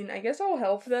helping? I guess I'll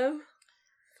help them.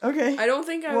 Okay. I don't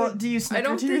think I would... do you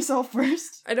snicker to yourself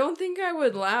first? I don't think I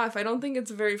would laugh. I don't think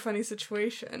it's a very funny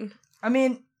situation. I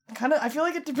mean, kind of... I feel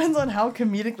like it depends on how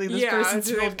comedically this person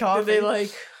spilled coffee. Do they,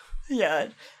 like... Yeah.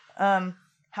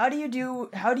 How do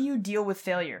you deal with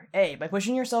failure? A, by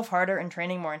pushing yourself harder and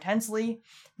training more intensely.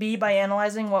 B, by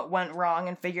analyzing what went wrong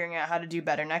and figuring out how to do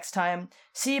better next time.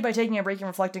 C, by taking a break and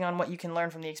reflecting on what you can learn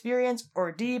from the experience.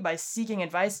 Or D, by seeking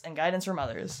advice and guidance from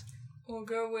others. We'll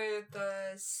go with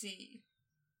C.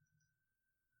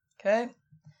 Okay.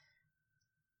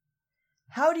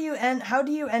 How do you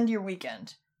end your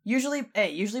weekend? Usually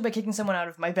by kicking someone out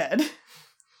of my bed.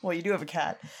 Well, you do have a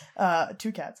cat.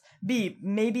 2 cats. B,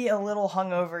 maybe a little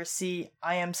hungover. C,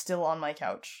 I am still on my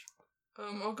couch.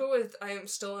 I'll go with I am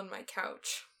still on my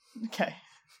couch. Okay.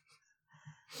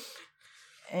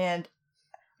 And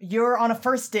you're on a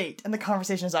first date and the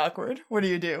conversation is awkward. What do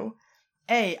you do?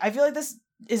 A, I feel like this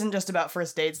isn't just about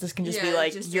first dates. This can just be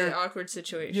like you're an awkward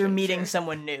situation. You're meeting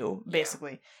someone new,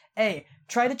 basically. Yeah. A,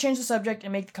 try to change the subject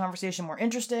and make the conversation more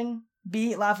interesting.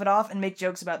 B, laugh it off and make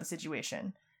jokes about the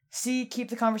situation. C, keep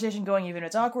the conversation going even if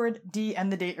it's awkward. D,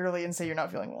 end the date early and say you're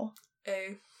not feeling well.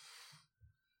 A.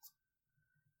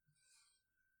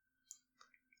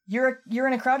 You're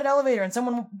in a crowded elevator and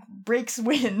someone breaks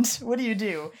wind. What do you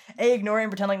do? A, ignore it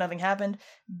and pretend like nothing happened.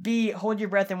 B, hold your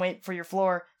breath and wait for your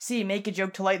floor. C, make a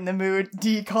joke to lighten the mood.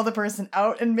 D, call the person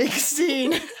out and make a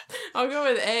scene. I'll go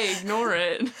with A, ignore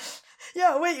it.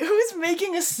 Yeah, wait, who's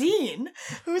making a scene?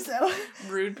 Who's...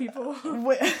 Rude people.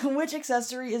 Which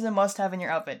accessory is a must-have in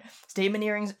your outfit? Statement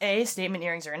earrings. A, statement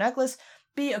earrings or a necklace.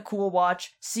 B, a cool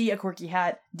watch. C, a quirky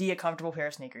hat. D, a comfortable pair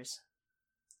of sneakers.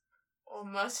 Well,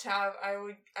 must have,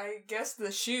 I guess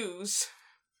the shoes.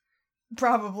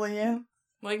 Probably, yeah.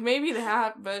 Like, maybe the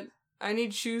hat, but I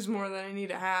need shoes more than I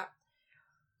need a hat.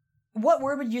 What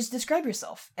word would you use to describe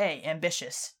yourself? A,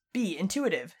 ambitious. B,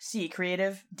 intuitive. C,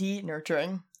 creative. D,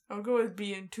 nurturing. I'll go with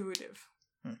B, intuitive.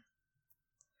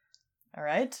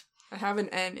 Alright. I have an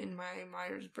N in my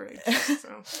Myers-Briggs,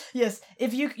 so... Yes,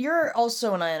 if you're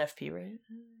also an INFP, right?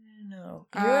 No.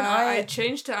 You're an I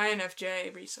changed to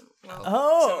INFJ recently.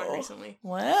 Well, semi-recently.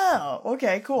 Wow.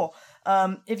 Okay, cool.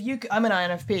 I'm an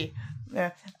INFP.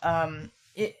 Yeah.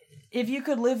 If you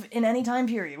could live in any time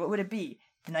period, what would it be?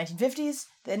 The 1950s,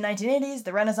 the 1980s,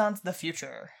 the Renaissance, the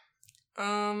future?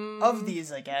 Of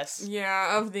these, I guess.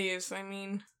 Yeah, of these. I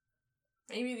mean,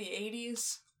 maybe the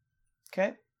 80s.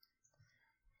 Okay.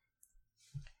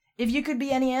 If you could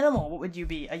be any animal, what would you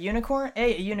be? A unicorn?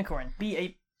 A unicorn. B,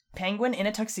 a penguin in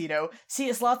a tuxedo. C,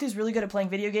 a sloth who's really good at playing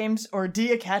video games. Or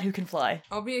D, a cat who can fly.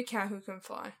 I'll be a cat who can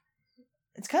fly.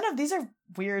 It's kind of, these are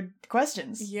weird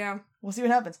questions. Yeah. We'll see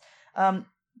what happens.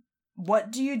 What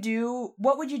would you do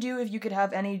if you could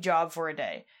have any job for a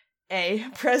day? A,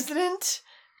 president.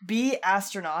 B,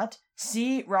 astronaut.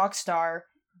 C, rock star.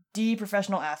 D,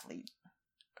 professional athlete.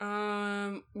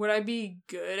 Would I be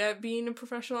good at being a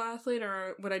professional athlete,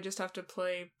 or would I just have to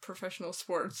play professional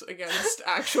sports against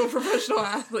actual professional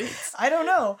athletes? I don't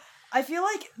know. I feel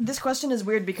like this question is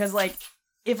weird because, like,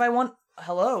 if I want...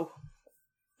 Hello,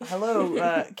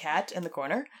 cat in the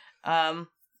corner. That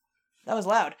was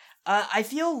loud. I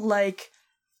feel like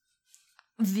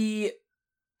the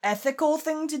ethical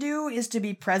thing to do is to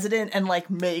be president and, like,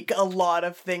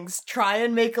 try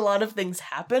and make a lot of things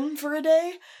happen for a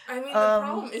day. I mean, the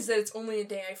problem is that it's only a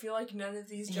day. I feel like none of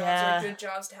these jobs are good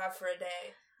jobs to have for a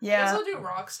day. Yeah. I guess I'll do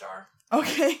rock star.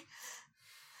 Okay.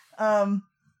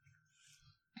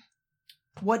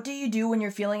 What do you do when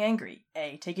you're feeling angry?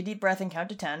 A, take a deep breath and count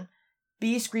to 10.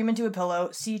 B, scream into a pillow.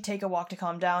 C, take a walk to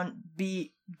calm down.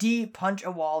 D, punch a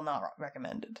wall, not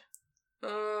recommended.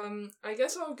 I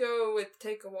guess I'll go with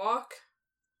take a walk.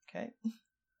 Okay.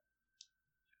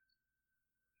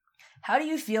 How do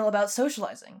you feel about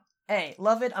socializing? A,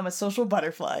 love it, I'm a social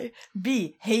butterfly.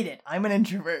 B, hate it, I'm an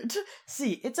introvert.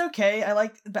 C, it's okay, I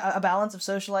like a balance of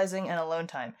socializing and alone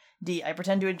time. D, I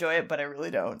pretend to enjoy it, but I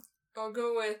really don't. I'll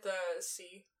go with,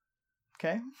 C.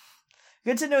 Okay.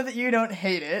 Good to know that you don't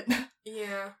hate it.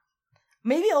 Yeah.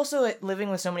 Maybe also living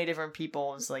with so many different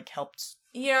people has, like, helped.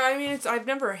 Yeah, I mean, I've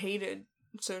never hated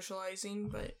socializing,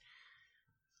 but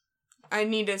I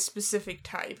need a specific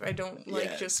type. I don't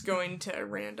like just going to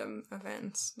random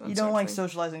events. You don't like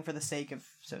socializing for the sake of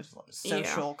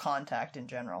social contact in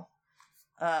general.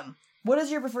 What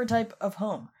is your preferred type of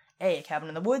home? A, a cabin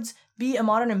in the woods. B, a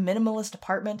modern and minimalist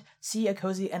apartment. C, a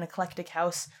cozy and eclectic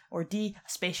house. Or D, a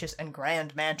spacious and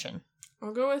grand mansion.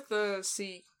 I'll go with the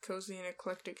C, cozy and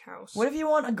eclectic house. What if you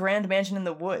want a grand mansion in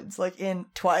the woods, like in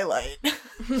Twilight?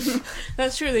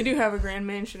 That's true, they do have a grand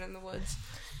mansion in the woods.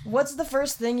 What's the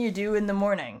first thing you do in the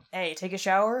morning? A, take a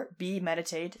shower. B,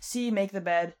 meditate. C, make the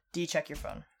bed. D, check your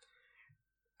phone.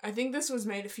 I think this was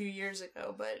made a few years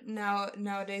ago, but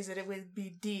nowadays it would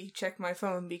be D, check my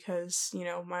phone, because,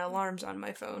 my alarm's on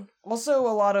my phone. Also, a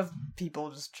lot of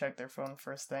people just check their phone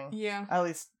first thing. Yeah. At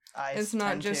least It's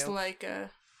not just like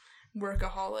a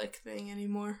workaholic thing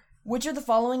anymore. Which of the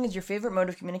following is your favorite mode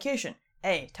of communication?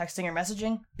 A, texting or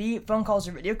messaging. B, phone calls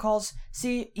or video calls.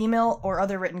 C, email or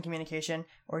other written communication.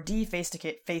 Or D,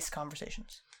 face-to-face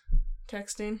conversations.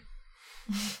 Texting.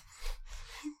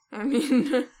 I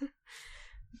mean...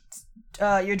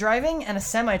 You're driving and a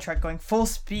semi-truck going full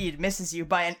speed misses you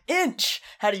by an inch.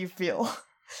 How do you feel?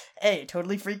 A,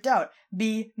 totally freaked out.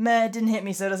 B, meh, didn't hit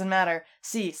me so it doesn't matter.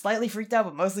 C, slightly freaked out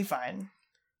but mostly fine.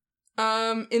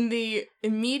 In the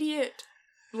immediate,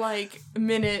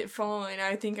 minute following,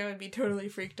 I think I would be totally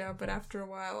freaked out, but after a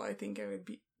while, I think I would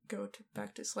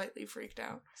back to slightly freaked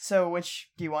out. So, which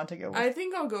do you want to go with? I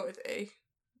think I'll go with A.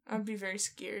 I'd be very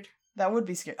scared. That would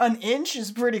be scary. An inch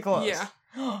is pretty close. Yeah.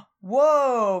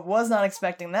 Whoa, was not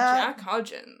expecting that. Jack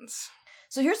Hodgins.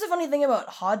 So here's the funny thing about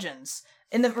Hodgins.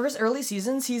 In the first early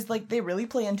seasons, he's they really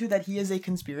play into that he is a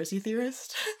conspiracy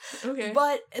theorist. Okay.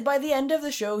 But by the end of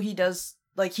the show, he does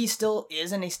like, he still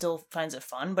is and he still finds it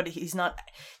fun, but he's not,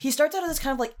 he starts out as this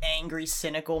kind of, like, angry,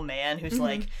 cynical man who's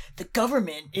like, the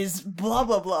government is blah,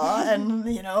 blah, blah,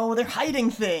 and, you know, they're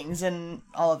hiding things and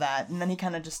all of that, and then he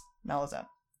kind of just mellows out.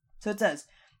 So it says,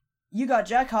 you got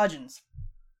Jack Hodgins.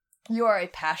 You are a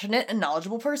passionate and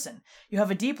knowledgeable person. You have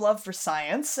a deep love for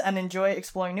science and enjoy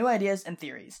exploring new ideas and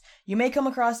theories. You may come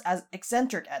across as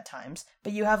eccentric at times,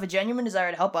 but you have a genuine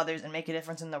desire to help others and make a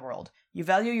difference in the world. You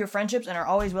value your friendships and are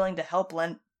always willing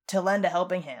to lend a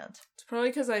helping hand. It's probably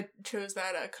because I chose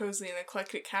that cozy and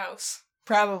eclectic house.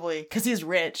 Probably, because he's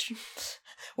rich.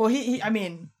 Well, he, I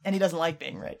mean, and he doesn't like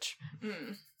being rich.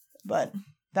 But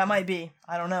that might be.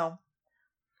 I don't know.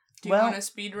 Do you want to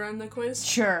speedrun the quiz?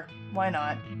 Sure. Why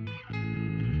not?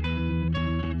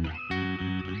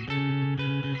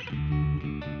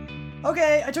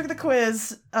 Okay, I took the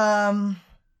quiz.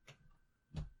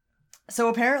 So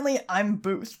apparently I'm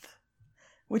Booth,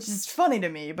 which is funny to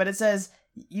me, but it says,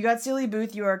 you got Silly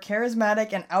Booth, you are a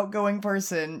charismatic and outgoing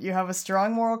person. You have a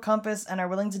strong moral compass and are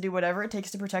willing to do whatever it takes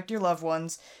to protect your loved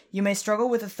ones. You may struggle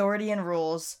with authority and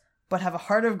rules, but have a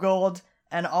heart of gold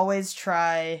and always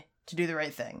try to do the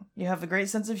right thing. You have a great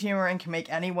sense of humor and can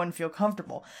make anyone feel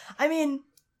comfortable. I mean,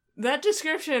 that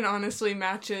description honestly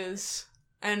matches,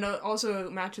 and also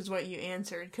matches what you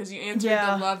answered, because you answered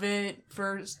the love it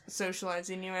for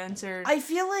socializing. You answered, I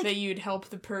feel like, that you'd help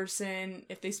the person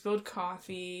if they spilled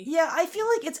coffee. Yeah, I feel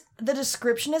like the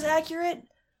description is accurate,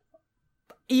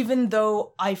 even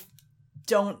though it's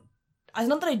not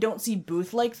that I don't see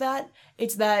Booth like that,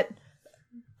 it's that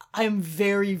I'm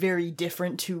very, very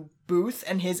different to Booth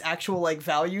and his actual, like,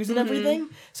 values and everything.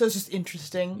 So it's just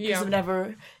interesting, because I've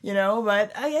never,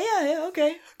 but yeah,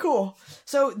 okay, cool.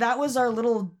 So that was our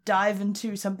little dive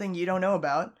into something you don't know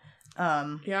about.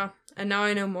 Yeah, and now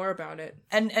I know more about it.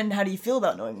 And how do you feel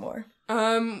about knowing more?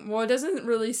 Well, it doesn't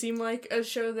really seem like a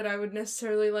show that I would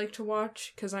necessarily like to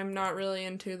watch, because I'm not really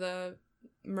into the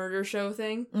murder show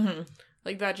thing.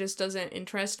 Like, that just doesn't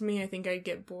interest me. I think I'd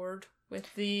get bored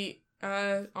with the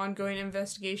ongoing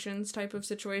investigations type of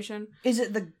situation. Is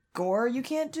it the gore you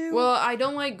can't do? Well, I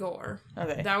don't like gore.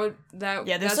 Okay.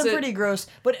 Yeah, there's some pretty gross,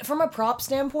 but from a prop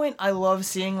standpoint, I love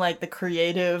seeing, like, the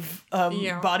creative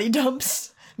body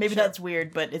dumps. Maybe that's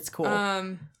weird, but it's cool.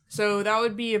 So that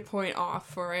would be a point off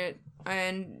for it.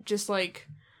 And just, like,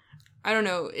 I don't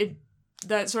know,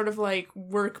 that sort of, like,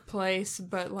 workplace,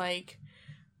 but, like,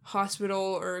 hospital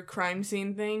or crime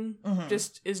scene thing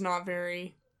just is not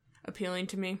very appealing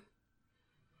to me.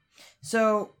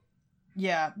 So,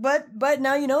 yeah, but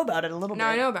now you know about it a little bit. Now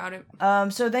I know about it.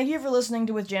 So thank you for listening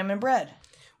to With Jam and Bread.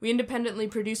 We independently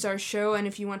produce our show, and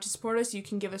if you want to support us, you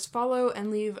can give us follow and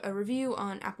leave a review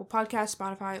on Apple Podcasts,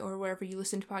 Spotify, or wherever you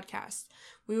listen to podcasts.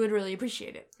 We would really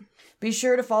appreciate it. Be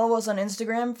sure to follow us on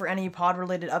Instagram for any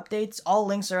pod-related updates. All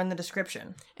links are in the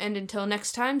description. And until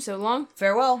next time, so long.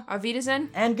 Farewell. Auf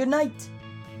Wiedersehen. And good night.